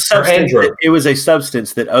 It was a substance. It was a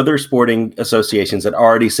substance that other sporting associations had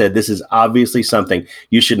already said this is obviously something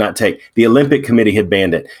you should not take. The Olympic Committee had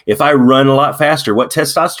banned it. If I run a lot faster, what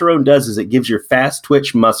testosterone does is it gives your fast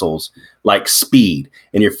twitch muscles like speed,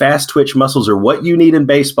 and your fast twitch muscles are what you need in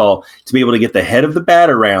baseball to be able to get the head of the bat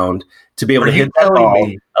around to be able to hit that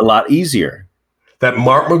ball a lot easier. That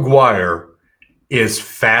Mark McGwire is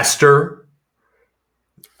faster.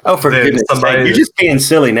 Oh, for goodness sake. You're just being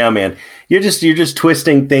silly now, man. You're just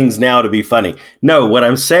twisting things now to be funny. No, what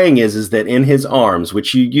I'm saying is that in his arms,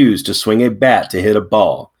 which you use to swing a bat to hit a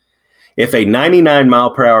ball, if a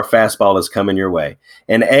 99-mile-per-hour fastball is coming your way,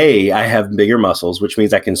 and A, I have bigger muscles, which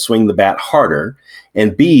means I can swing the bat harder,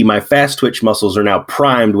 and B, my fast twitch muscles are now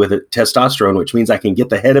primed with testosterone, which means I can get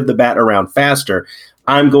the head of the bat around faster,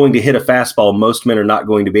 I'm going to hit a fastball most men are not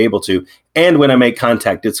going to be able to. And when I make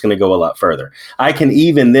contact, it's going to go a lot further. I can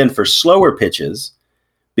even then for slower pitches,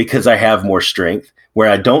 because I have more strength, where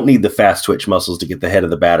I don't need the fast twitch muscles to get the head of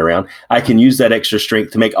the bat around, I can use that extra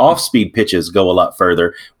strength to make off-speed pitches go a lot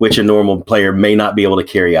further, which a normal player may not be able to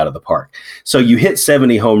carry out of the park. So you hit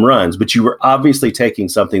 70 home runs, but you were obviously taking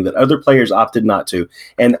something that other players opted not to,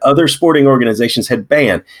 and other sporting organizations had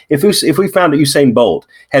banned. If we found that Usain Bolt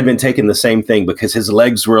had been taking the same thing because his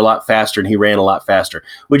legs were a lot faster and he ran a lot faster,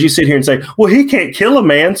 would you sit here and say, well, he can't kill a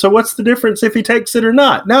man, so what's the difference if he takes it or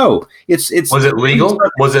not? No, it's. Was it legal?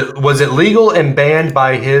 Was it legal and banned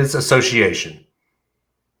by his association?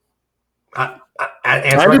 I'm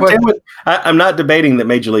not debating that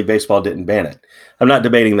Major League Baseball didn't ban it. I'm not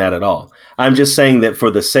debating that at all. I'm just saying that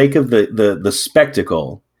for the sake of the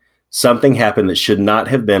spectacle, something happened that should not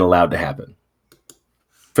have been allowed to happen.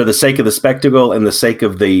 For the sake of the spectacle and the sake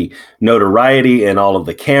of the notoriety and all of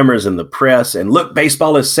the cameras and the press, and look,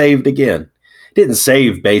 baseball is saved again. It didn't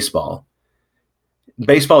save baseball.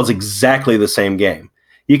 Baseball is exactly the same game.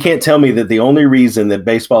 You can't tell me that the only reason that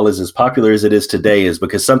baseball is as popular as it is today is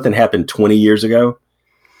because something happened 20 years ago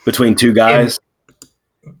between two guys.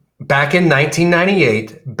 Back in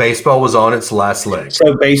 1998, baseball was on its last leg.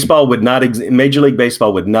 So baseball would not Major League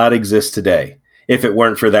Baseball would not exist today if it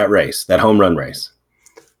weren't for that race, that home run race.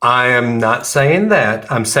 I am not saying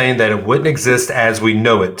that. I'm saying that it wouldn't exist as we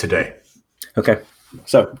know it today. Okay.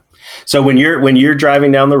 So when you're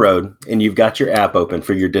driving down the road and you've got your app open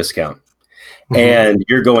for your discount and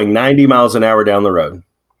you're going 90 miles an hour down the road.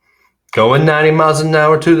 Going 90 miles an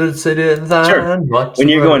hour to the city of Zion. Sure. When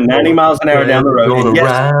you're going 90 miles an hour down the road, and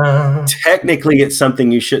yes, technically it's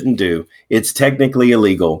something you shouldn't do. It's technically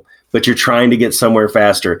illegal, but you're trying to get somewhere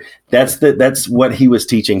faster. That's what he was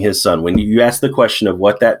teaching his son. When you ask the question of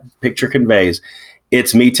what that picture conveys,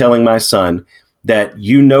 it's me telling my son that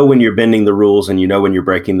you know when you're bending the rules and you know when you're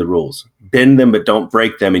breaking the rules. Bend them, but don't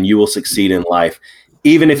break them, and you will succeed in life,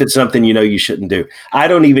 even if it's something you know you shouldn't do. I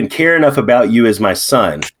don't even care enough about you as my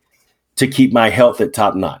son to keep my health at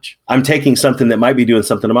top notch. I'm taking something that might be doing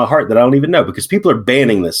something to my heart that I don't even know, because people are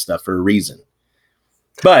banning this stuff for a reason.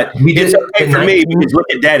 But it's okay for me because look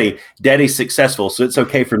at Daddy. Daddy's successful, so it's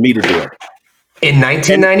okay for me to do it. In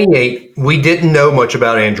 1998, we didn't know much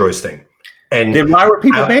about Android's thing. And then why were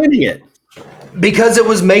people banning it? Because it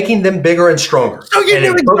was making them bigger and stronger. So you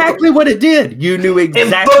knew exactly what it did. You knew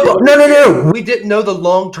exactly. No. We didn't know the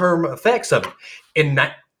long-term effects of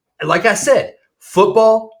it. Like I said,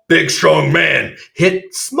 football, big, strong man,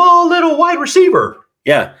 hit small, little wide receiver.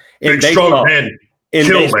 Yeah. Big, strong man,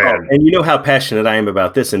 kill man. And you know how passionate I am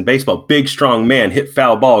about this. In baseball, big, strong man, hit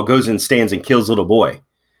foul ball, goes in stands and kills little boy.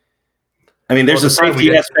 I mean, there's a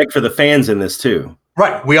safety aspect for the fans in this too.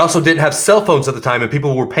 Right. We also didn't have cell phones at the time, and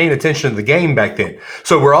people were paying attention to the game back then.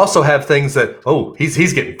 So we also have things that,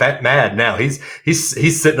 he's getting mad now.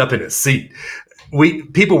 He's sitting up in his seat.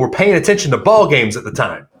 People were paying attention to ball games at the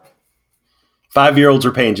time. 5-year-olds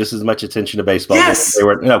are paying just as much attention to baseball. Yes.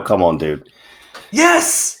 No, come on, dude.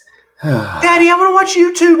 Yes. Daddy, I want to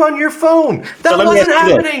watch YouTube on your phone. That wasn't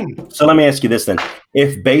happening. So let me ask you this then.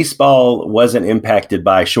 If baseball wasn't impacted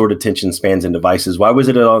by short attention spans and devices, why was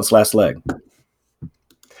it on its last leg?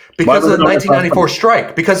 Because of the 1994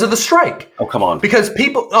 strike. Because of the strike. Oh, come on. Because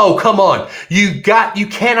people. Oh, come on. You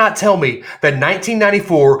cannot tell me that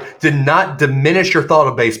 1994 did not diminish your thought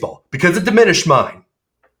of baseball, because it diminished mine.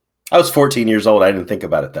 I was 14 years old. I didn't think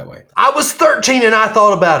about it that way. I was 13 and I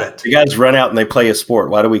thought about it. The guys run out and they play a sport.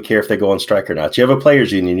 Why do we care if they go on strike or not? You have a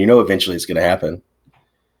players union. You know eventually it's going to happen.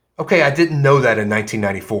 Okay, I didn't know that in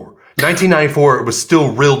 1994. 1994, it was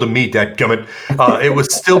still real to me, dadgummit. It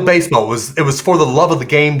was still baseball. It was for the love of the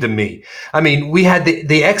game to me. I mean, we had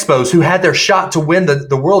the Expos who had their shot to win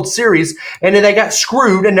the World Series, and then they got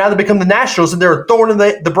screwed, and now they become the Nationals, and they're a thorn in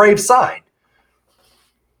the Braves' side.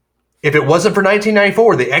 If it wasn't for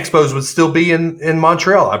 1994, the Expos would still be in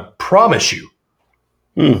Montreal. I promise you.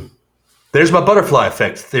 There's my butterfly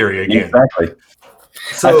effect theory again. Exactly.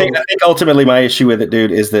 So, I think ultimately my issue with it,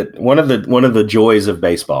 dude, is that one of the joys of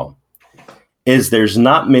baseball is there's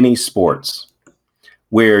not many sports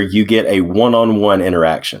where you get a one-on-one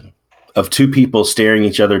interaction of two people staring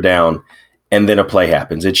each other down and then a play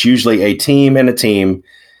happens. It's usually a team and a team.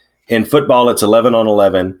 In football, it's 11 on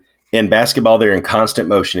 11. In basketball, they're in constant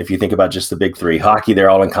motion. If you think about just the big three, hockey,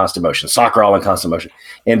 they're all in constant motion. Soccer, all in constant motion.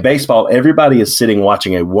 In baseball, everybody is sitting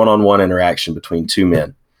watching a one-on-one interaction between two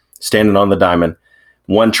men standing on the diamond,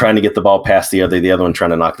 one trying to get the ball past the other one trying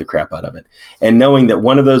to knock the crap out of it. And knowing that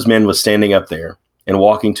one of those men was standing up there and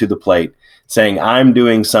walking to the plate saying, I'm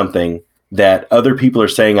doing something that other people are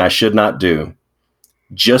saying I should not do,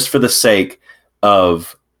 just for the sake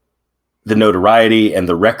of the notoriety and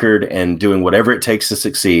the record and doing whatever it takes to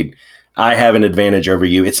succeed, I have an advantage over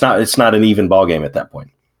you. It's not an even ball game at that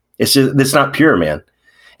point. It's not pure, man.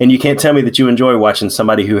 And you can't tell me that you enjoy watching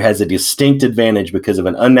somebody who has a distinct advantage because of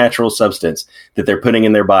an unnatural substance that they're putting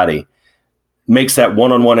in their body makes that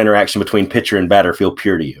one-on-one interaction between pitcher and batter feel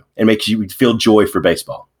pure to you and makes you feel joy for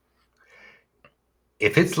baseball.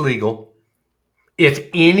 If it's legal, if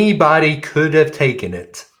anybody could have taken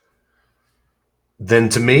it, then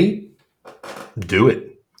to me, do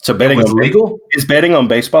it. So betting on legal? Is betting on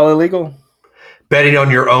baseball illegal? Betting on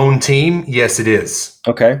your own team? Yes, it is.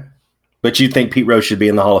 Okay. But you think Pete Rose should be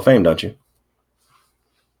in the Hall of Fame, don't you?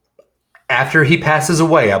 After he passes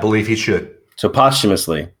away, I believe he should. So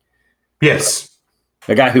posthumously? Yes.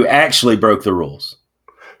 A guy who actually broke the rules.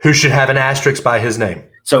 Who should have an asterisk by his name.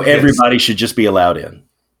 So everybody should just be allowed in.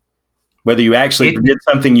 Whether you actually did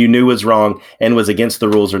something you knew was wrong and was against the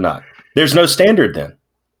rules or not. There's no standard then.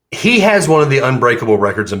 He has one of the unbreakable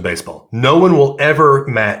records in baseball. No one will ever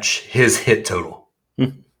match his hit total.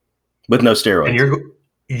 With no steroids. And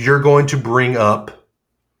you're going to bring up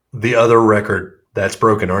the other record that's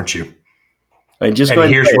broken, aren't you? And just go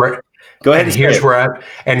ahead and say it. Go ahead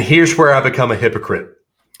and here's where I become a hypocrite.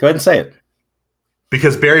 Go ahead and say it.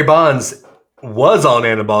 Because Barry Bonds was on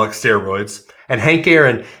anabolic steroids, and Hank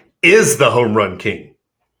Aaron is the home run king.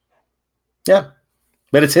 Yeah,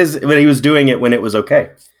 but it's his. But he was doing it when it was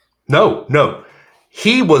okay. No.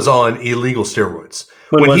 He was on illegal steroids.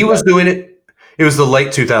 When When was he was that? doing it, it was the late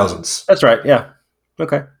 2000s. That's right. Yeah.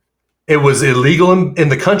 Okay. It was illegal in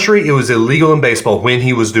the country. It was illegal in baseball when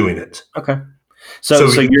he was doing it. Okay. So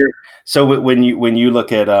So when you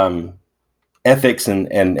look at ethics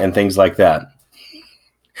and things like that,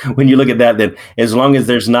 when you look at that, then as long as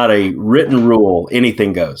there's not a written rule,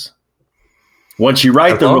 anything goes. Once you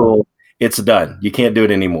write the rule, it's done. You can't do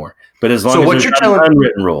it anymore. But as long as there's not an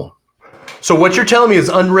unwritten rule. So what you're telling me is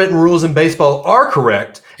unwritten rules in baseball are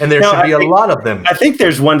correct, and there should be a lot of them. I think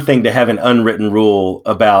there's one thing to have an unwritten rule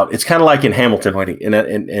about. It's kind of like in Hamilton,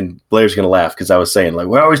 and Blair's going to laugh because I was saying, like,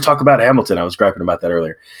 we always talk about Hamilton. I was griping about that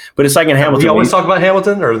earlier. But it's like in Hamilton. We always talk about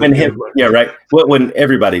Hamilton? Yeah, right. When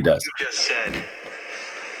everybody does. You just said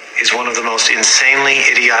is one of the most insanely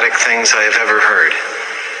idiotic things I have ever heard.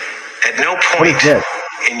 At no point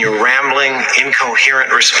in your rambling,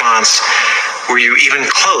 incoherent response were you even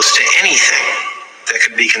close to anything that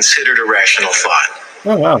could be considered a rational thought.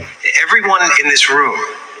 Oh, wow. Everyone in this room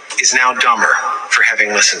is now dumber for having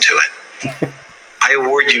listened to it. I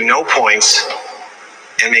award you no points,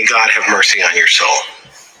 and may God have mercy on your soul.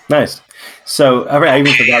 Nice. So, all right, I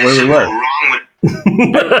even forgot where we were.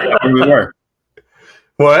 Where we were.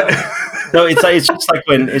 What? No, it's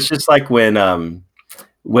just like when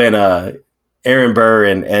Aaron Burr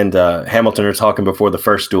and Hamilton are talking before the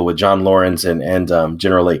first duel with John Lawrence and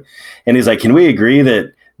General Lee, and he's like, "Can we agree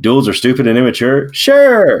that duels are stupid and immature?"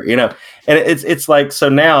 Sure, and it's like, so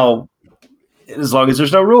now, as long as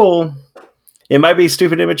there's no rule, it might be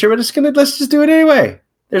stupid and immature, but let's just do it anyway.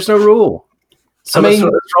 There's no rule, so let's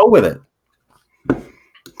roll with it.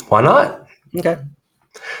 Why not? Okay.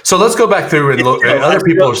 So let's go back through and look at other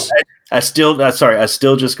people's. I still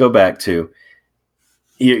just go back to.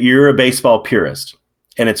 You're a baseball purist,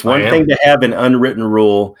 and it's one thing to have an unwritten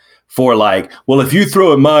rule for, like, well, if you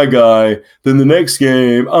throw at my guy, then the next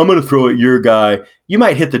game I'm going to throw at your guy. You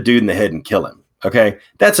might hit the dude in the head and kill him. Okay,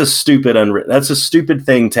 that's a stupid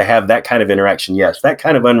thing to have that kind of interaction. Yes, that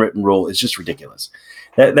kind of unwritten rule is just ridiculous.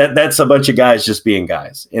 That's a bunch of guys just being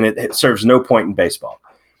guys, and it serves no point in baseball.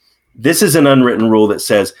 This is an unwritten rule that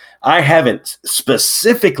says, I haven't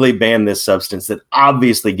specifically banned this substance that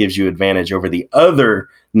obviously gives you advantage over the other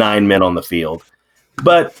 9 men on the field.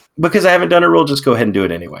 But because I haven't done a rule, just go ahead and do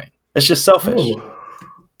it anyway. It's just selfish.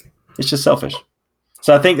 It's just selfish.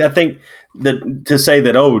 So I think that to say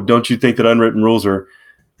that, oh, don't you think that unwritten rules are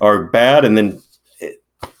bad? And then it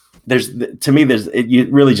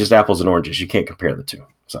really just apples and oranges. You can't compare the two.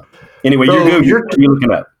 So anyway, you're good. You're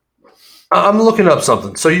looking up. I'm looking up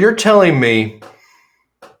something. So you're telling me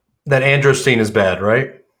that androstenedione is bad,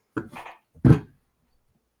 right? And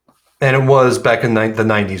it was back in the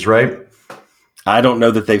 90s, right? I don't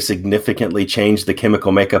know that they've significantly changed the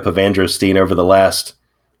chemical makeup of androstenedione over the last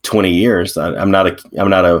 20 years. I'm not like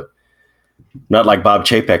Bob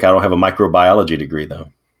Chapek. I don't have a microbiology degree, though.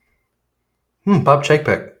 Bob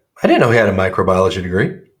Chapek. I didn't know he had a microbiology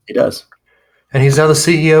degree. He does. And he's now the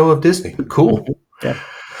CEO of Disney. Cool. Yeah.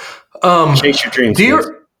 Chase your dreams.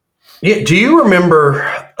 Do you remember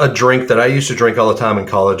a drink that I used to drink all the time in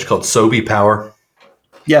college called Sobe Power?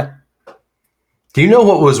 Yeah. Do you know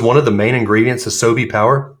what was one of the main ingredients of Sobe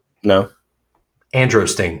Power? No.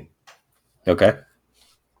 Androstenedione. Okay.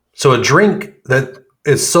 So a drink that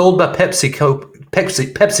is sold by PepsiCo,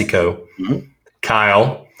 mm-hmm.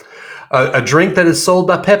 Kyle, a drink that is sold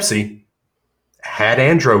by Pepsi had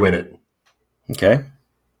andro in it. Okay.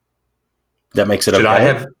 That makes it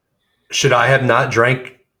okay. Should I have not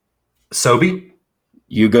drank Sobe?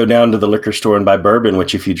 You go down to the liquor store and buy bourbon,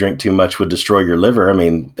 which if you drink too much would destroy your liver. I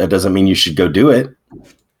mean, that doesn't mean you should go do it.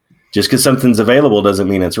 Just because something's available doesn't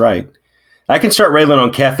mean it's right. I can start railing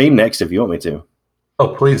on caffeine next if you want me to.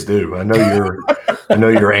 Oh, please do. I know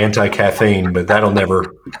you're anti-caffeine, but that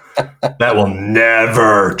will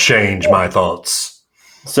never change my thoughts.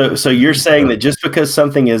 So you're saying that just because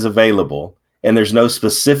something is available and there's no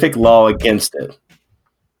specific law against it,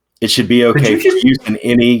 it should be okay for use in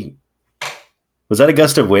any. Was that a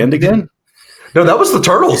gust of wind again? No, that was the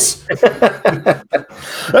turtles.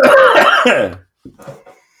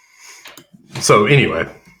 So anyway,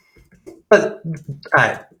 but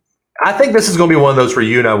I think this is going to be one of those where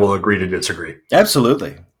you and I will agree to disagree.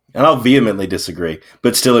 Absolutely. And I'll vehemently disagree,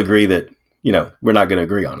 but still agree that, we're not going to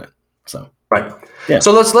agree on it. So, right. Yeah.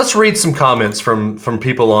 So let's read some comments from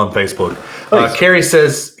people on Facebook. Carrie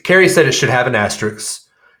said it should have an asterisk.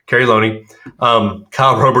 Carrie Loney.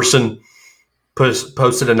 Kyle Roberson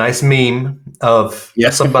posted a nice meme of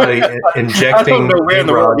somebody injecting. I don't know where in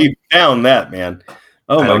the world he found that, man.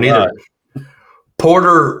 Oh my God.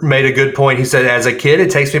 Porter made a good point. He said, as a kid,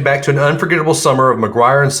 it takes me back to an unforgettable summer of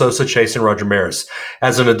McGuire and Sosa chasing Roger Maris.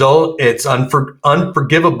 As an adult, it's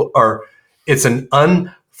unforgivable, or it's an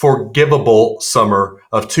unforgivable summer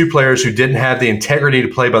of two players who didn't have the integrity to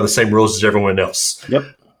play by the same rules as everyone else. Yep.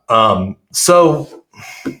 So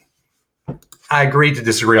I agree to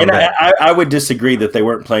disagree on that. I would disagree that they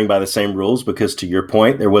weren't playing by the same rules because, to your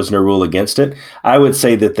point, there was no rule against it. I would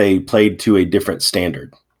say that they played to a different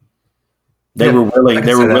standard. They were willing.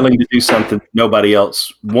 They were willing to do something nobody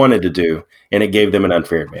else wanted to do, and it gave them an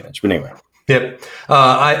unfair advantage. But anyway, yep.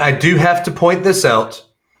 I do have to point this out.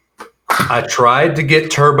 I tried to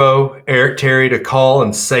get Turbo Eric Terry to call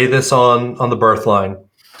and say this on the birth line.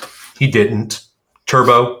 He didn't.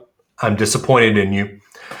 Turbo, I'm disappointed in you.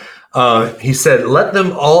 He said, "Let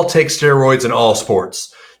them all take steroids in all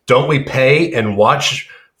sports. Don't we pay and watch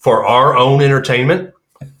for our own entertainment?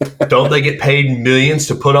 Don't they get paid millions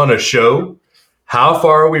to put on a show? How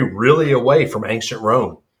far are we really away from ancient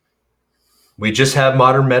Rome? We just have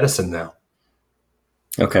modern medicine now."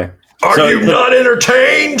 Okay. Are you not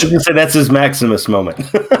entertained? So that's his Maximus moment.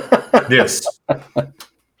 Yes.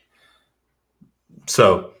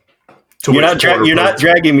 So you're not dragging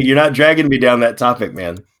me. You're not dragging me down that topic,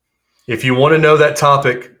 man. If you want to know that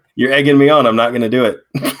topic, you're egging me on. I'm not going to do it.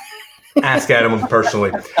 Ask Adam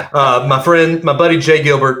personally. My buddy Jay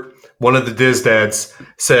Gilbert, one of the Diz dads,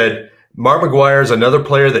 said, Mark McGuire is another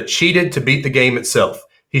player that cheated to beat the game itself.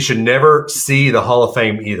 He should never see the Hall of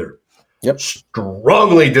Fame either. Yep.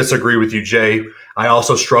 Strongly disagree with you, Jay. I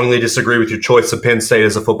also strongly disagree with your choice of Penn State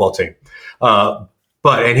as a football team.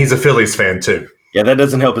 And he's a Phillies fan too. Yeah, that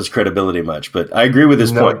doesn't help his credibility much, but I agree with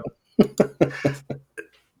his point.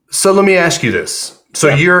 So let me ask you this. So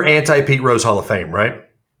you're anti-Pete Rose Hall of Fame, right?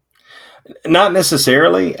 Not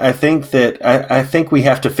necessarily. I think we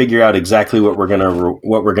have to figure out exactly what we're gonna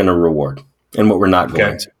reward and what we're not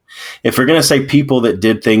going to. If we're gonna say people that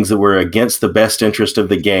did things that were against the best interest of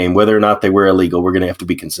the game, whether or not they were illegal, we're gonna have to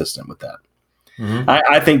be consistent with that. Mm-hmm.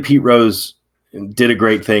 I think Pete Rose did a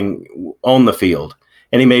great thing on the field,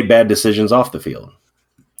 and he made bad decisions off the field,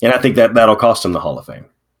 and I think that'll cost him the Hall of Fame,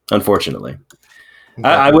 unfortunately. Okay.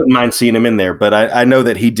 I wouldn't mind seeing him in there, but I know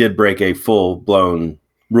that he did break a full-blown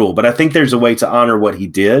rule. But I think there's a way to honor what he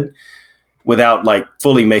did without like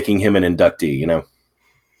fully making him an inductee, you know?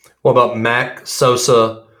 What about Mac,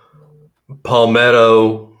 Sosa,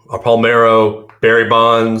 Palmero, Barry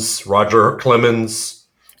Bonds, Roger Clemens?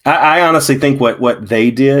 I honestly think what they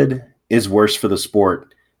did is worse for the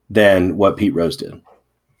sport than what Pete Rose did.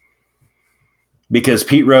 Because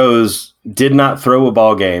Pete Rose did not throw a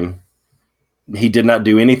ball game. He did not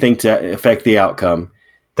do anything to affect the outcome.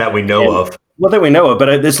 That we know of. Well, that we know of,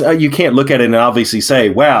 but you can't look at it and obviously say,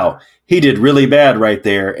 wow, he did really bad right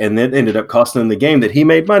there, and it ended up costing him the game that he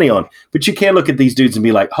made money on. But you can't look at these dudes and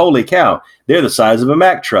be like, holy cow, they're the size of a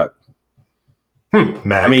Mack truck.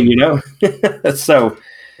 Mac. I mean, you know, so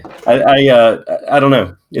I don't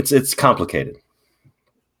know. It's complicated.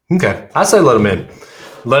 Okay. I say let them in.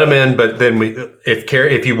 Let them in, but then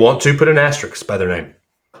if you want to, put an asterisk by their name.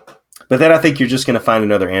 But then I think you're just going to find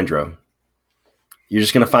another Andro. You're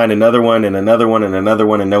just going to find another one and another one and another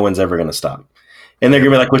one, and no one's ever going to stop. And they're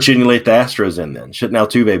going to be like, well, shouldn't you let the Astros in then? Shouldn't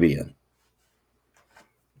Altuve be in?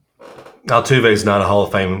 Altuve's not a Hall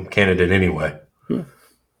of Fame candidate anyway.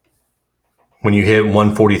 When you hit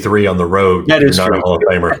 143 on the road, you're not a Hall of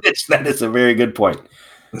Famer. That is a very good point.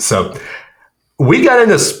 So we got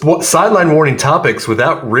into sideline warning topics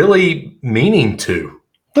without really meaning to.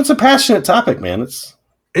 That's a passionate topic, man.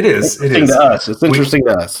 It is. To us. It's interesting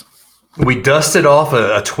to us. We dusted off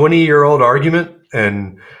a 20-year-old argument,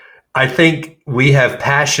 and I think we have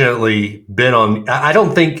passionately been on – I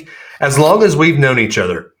don't think – as long as we've known each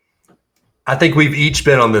other, I think we've each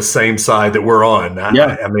been on the same side that we're on.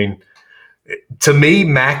 I mean, to me,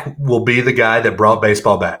 Mac will be the guy that brought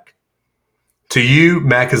baseball back. To you,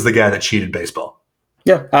 Mac is the guy that cheated baseball.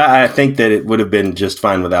 Yeah, I think that it would have been just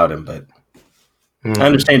fine without him, but I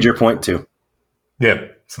understand your point too. Yeah.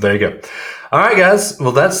 So there you go. All right, guys.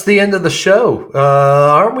 Well, that's the end of the show.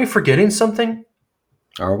 Aren't we forgetting something?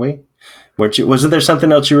 Are we? Wasn't there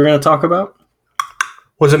something else you were going to talk about?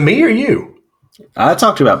 Was it me or you? I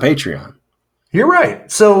talked about Patreon. You're right.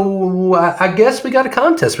 So I guess we got a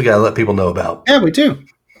contest we got to let people know about. Yeah, we do.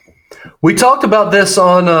 We talked about this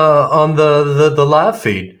on the live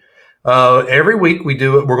feed. Every week we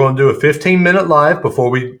do it. We're going to do a 15-minute live before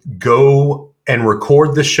we go and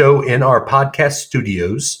record the show in our podcast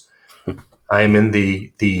studios. I am in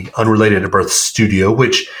the Unrelated at Birth studio,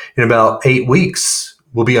 which in about 8 weeks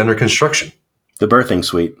will be under construction. The birthing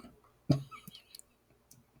suite.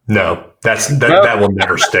 No, that will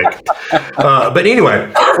never stick. But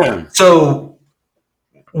anyway, so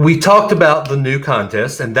we talked about the new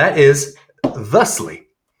contest, and that is thusly.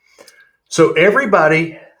 So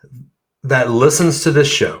everybody that listens to this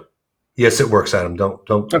show, yes, it works, Adam. Don't.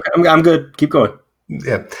 Okay, I'm good. Keep going.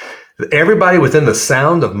 Yeah. Everybody within the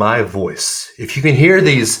sound of my voice, if you can hear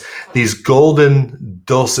these golden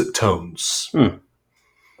dulcet tones,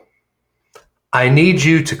 I need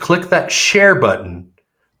you to click that share button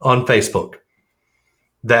on Facebook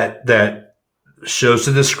that shows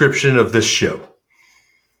the description of this show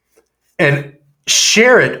and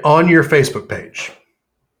share it on your Facebook page.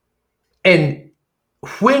 And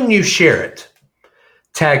when you share it,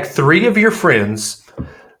 tag 3 of your friends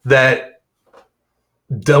that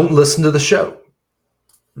don't listen to the show,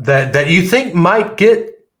 that you think might get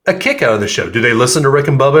a kick out of the show. Do they listen to Rick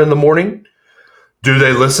and Bubba in the morning? Do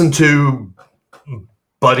they listen to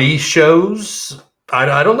buddy shows?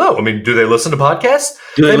 I don't know. I mean, do they listen to podcasts?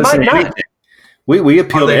 Do they might not. We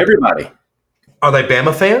appeal to everybody. Are they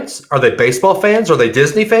Bama fans? Are they baseball fans? Are they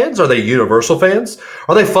Disney fans? Are they Universal fans?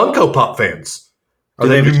 Are they Funko Pop fans? Are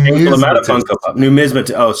they Funko Pop?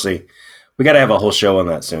 Numismatic. Oh, see, we got to have a whole show on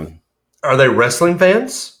that soon. Are they wrestling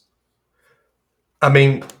fans? I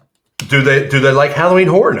mean, do they like Halloween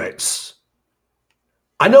Horror Nights?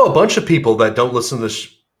 I know a bunch of people that don't listen to this.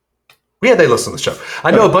 Yeah, they listen to the show.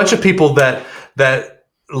 I know a bunch of people that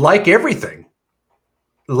like everything,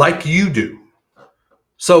 like you do.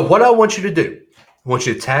 So what I want you to do, I want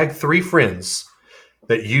you to tag 3 friends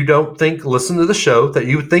that you don't think listen to the show, that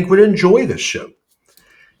you think would enjoy this show.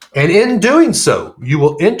 And in doing so, you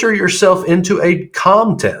will enter yourself into a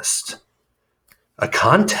contest. A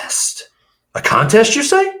contest? A contest, you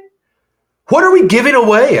say? What are we giving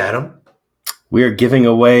away, Adam? We are giving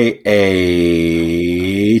away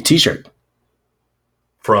a t-shirt.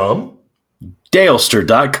 From?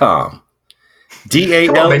 Dalester.com.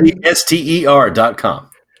 DALESTER.com.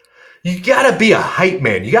 You got to be a hype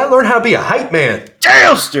man. You got to learn how to be a hype man.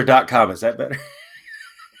 Dalester.com. Is that better?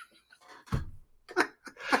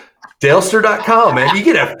 Dalester.com, man. You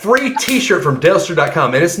get a free t-shirt from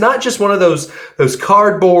Dalester.com. And it's not just one of those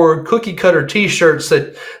cardboard cookie cutter t-shirts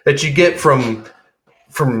that you get from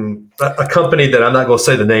a company that I'm not going to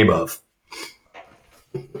say the name of.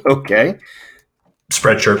 Okay.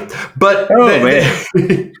 Spreadshirt. But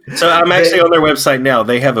man. So I'm actually on their website now.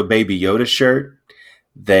 They have a Baby Yoda shirt.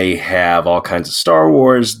 They have all kinds of Star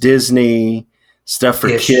Wars, Disney, stuff for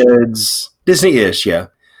kids. Disney-ish, yeah.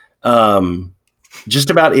 Just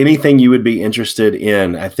about anything you would be interested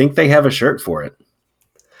in. I think they have a shirt for it.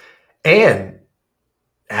 And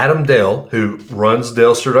Adam Dale, who runs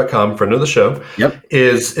Dalester.com, friend of the show,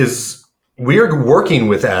 is we are working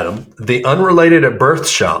with Adam. The Unrelated at Birth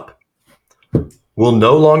shop will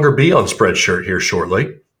no longer be on Spreadshirt here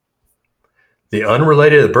shortly. The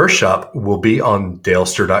Unrelated at Birth shop will be on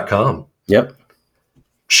Dalester.com. Yep.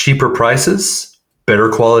 Cheaper prices, better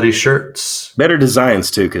quality shirts. Better designs,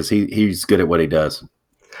 too, because he's good at what he does.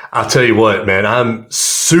 I'll tell you what, man. I'm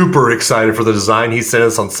super excited for the design he sent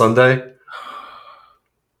us on Sunday.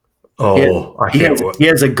 Oh, I can't wait. He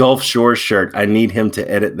has a Gulf Shores shirt. I need him to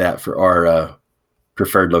edit that for our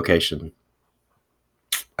preferred location.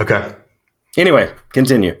 Okay. Anyway,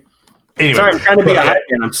 continue. Sorry, I'm trying to be a hype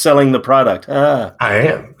man. I'm selling the product. I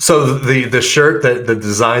am. So the shirt, the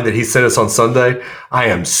design that he sent us on Sunday, I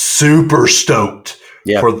am super stoked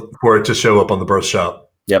for it to show up on the Birth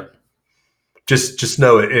shop. Yep. Just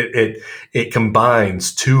know it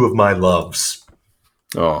combines 2 of my loves.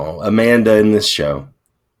 Oh, Amanda in this show.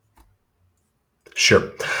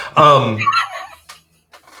 Sure.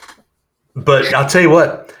 But I'll tell you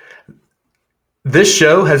what, this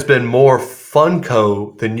show has been more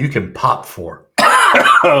Funko than you can pop for.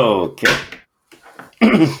 Okay.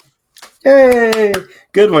 Hey,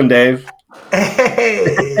 good one, Dave.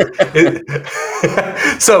 Hey.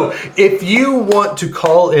 So if you want to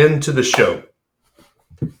call into the show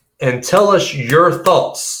and tell us your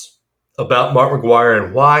thoughts about Mark McGwire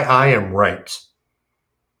and why I am right,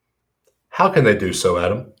 how can they do so,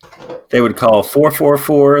 Adam? They would call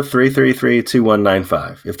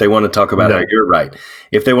 444-333-2195 if they want to talk about how you're right.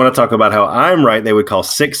 If they want to talk about how I'm right, they would call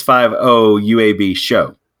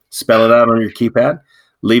 650-UAB-SHOW. Spell it out on your keypad.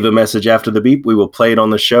 Leave a message after the beep. We will play it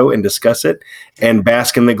on the show and discuss it and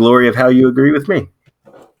bask in the glory of how you agree with me.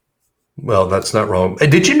 Well, that's not wrong.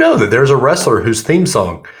 Did you know that there's a wrestler whose theme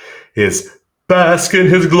song is Bask in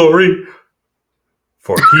His Glory?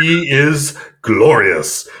 For he is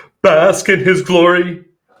glorious. Bask in his glory.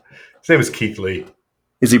 His name is Keith Lee.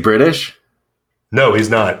 Is he British? No, he's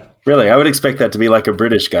not. Really? I would expect that to be like a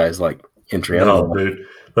British guy's like entry. No, dude.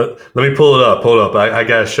 Let me pull it up. Hold up. I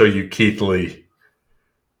gotta show you Keith Lee.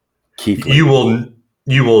 Keith Lee.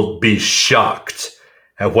 You will be shocked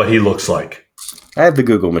at what he looks like. I have the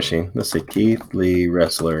Google machine. Let's see. Keith Lee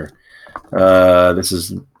wrestler. This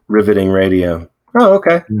is Riveting Radio. Oh,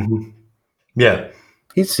 okay. Mm-hmm. Yeah.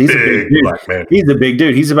 He's a big dude. Black man. He's a big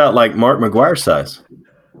dude. He's about like Mark McGuire size.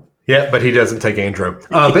 Yeah, but he doesn't take Andrew.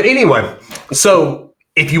 But anyway, so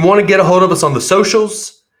if you want to get a hold of us on the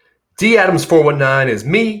socials, D Adams 419 is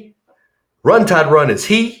me. Run Tide Run is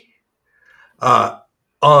he.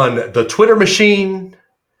 On the Twitter machine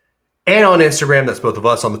and on Instagram, that's both of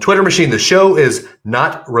us. On the Twitter machine, the show is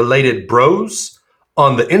Not Related Bros.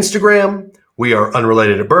 On the Instagram, we are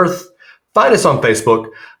Unrelated at Birth. Find us on Facebook,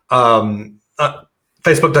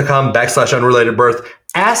 Facebook.com/Unrelated Birth.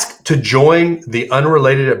 Ask to join the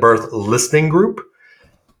Unrelated at Birth listening group.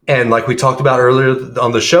 And like we talked about earlier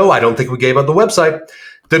on the show, I don't think we gave up the website,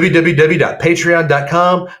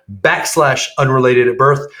 www.patreon.com/Unrelated at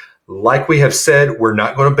Birth. Like we have said, we're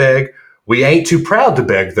not going to beg. We ain't too proud to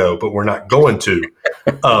beg, though, but we're not going to.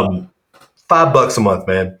 $5 a month,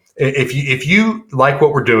 man. If you like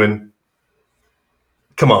what we're doing,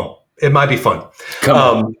 come on. It might be fun.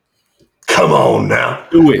 Come on now.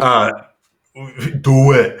 Do it.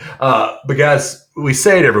 Do it. But guys, we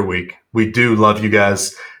say it every week. We do love you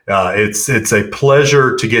guys. It's a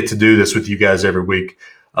pleasure to get to do this with you guys every week.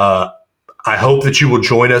 I hope that you will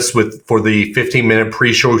join us for the 15-minute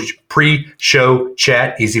pre-show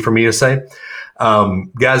chat. Easy for me to say.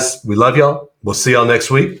 Guys, we love y'all. We'll see y'all next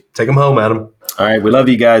week. Take them home, Adam. All right. We love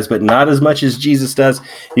you guys, but not as much as Jesus does.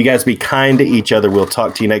 You guys be kind to each other. We'll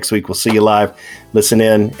talk to you next week. We'll see you live. Listen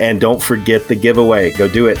in. And don't forget the giveaway. Go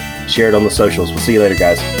do it. Share it on the socials. We'll see you later,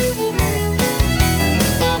 guys.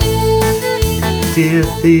 Dear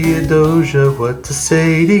Theodosia, what to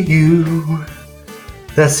say to you?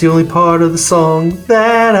 That's the only part of the song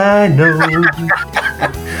that I know.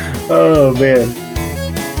 Oh, man.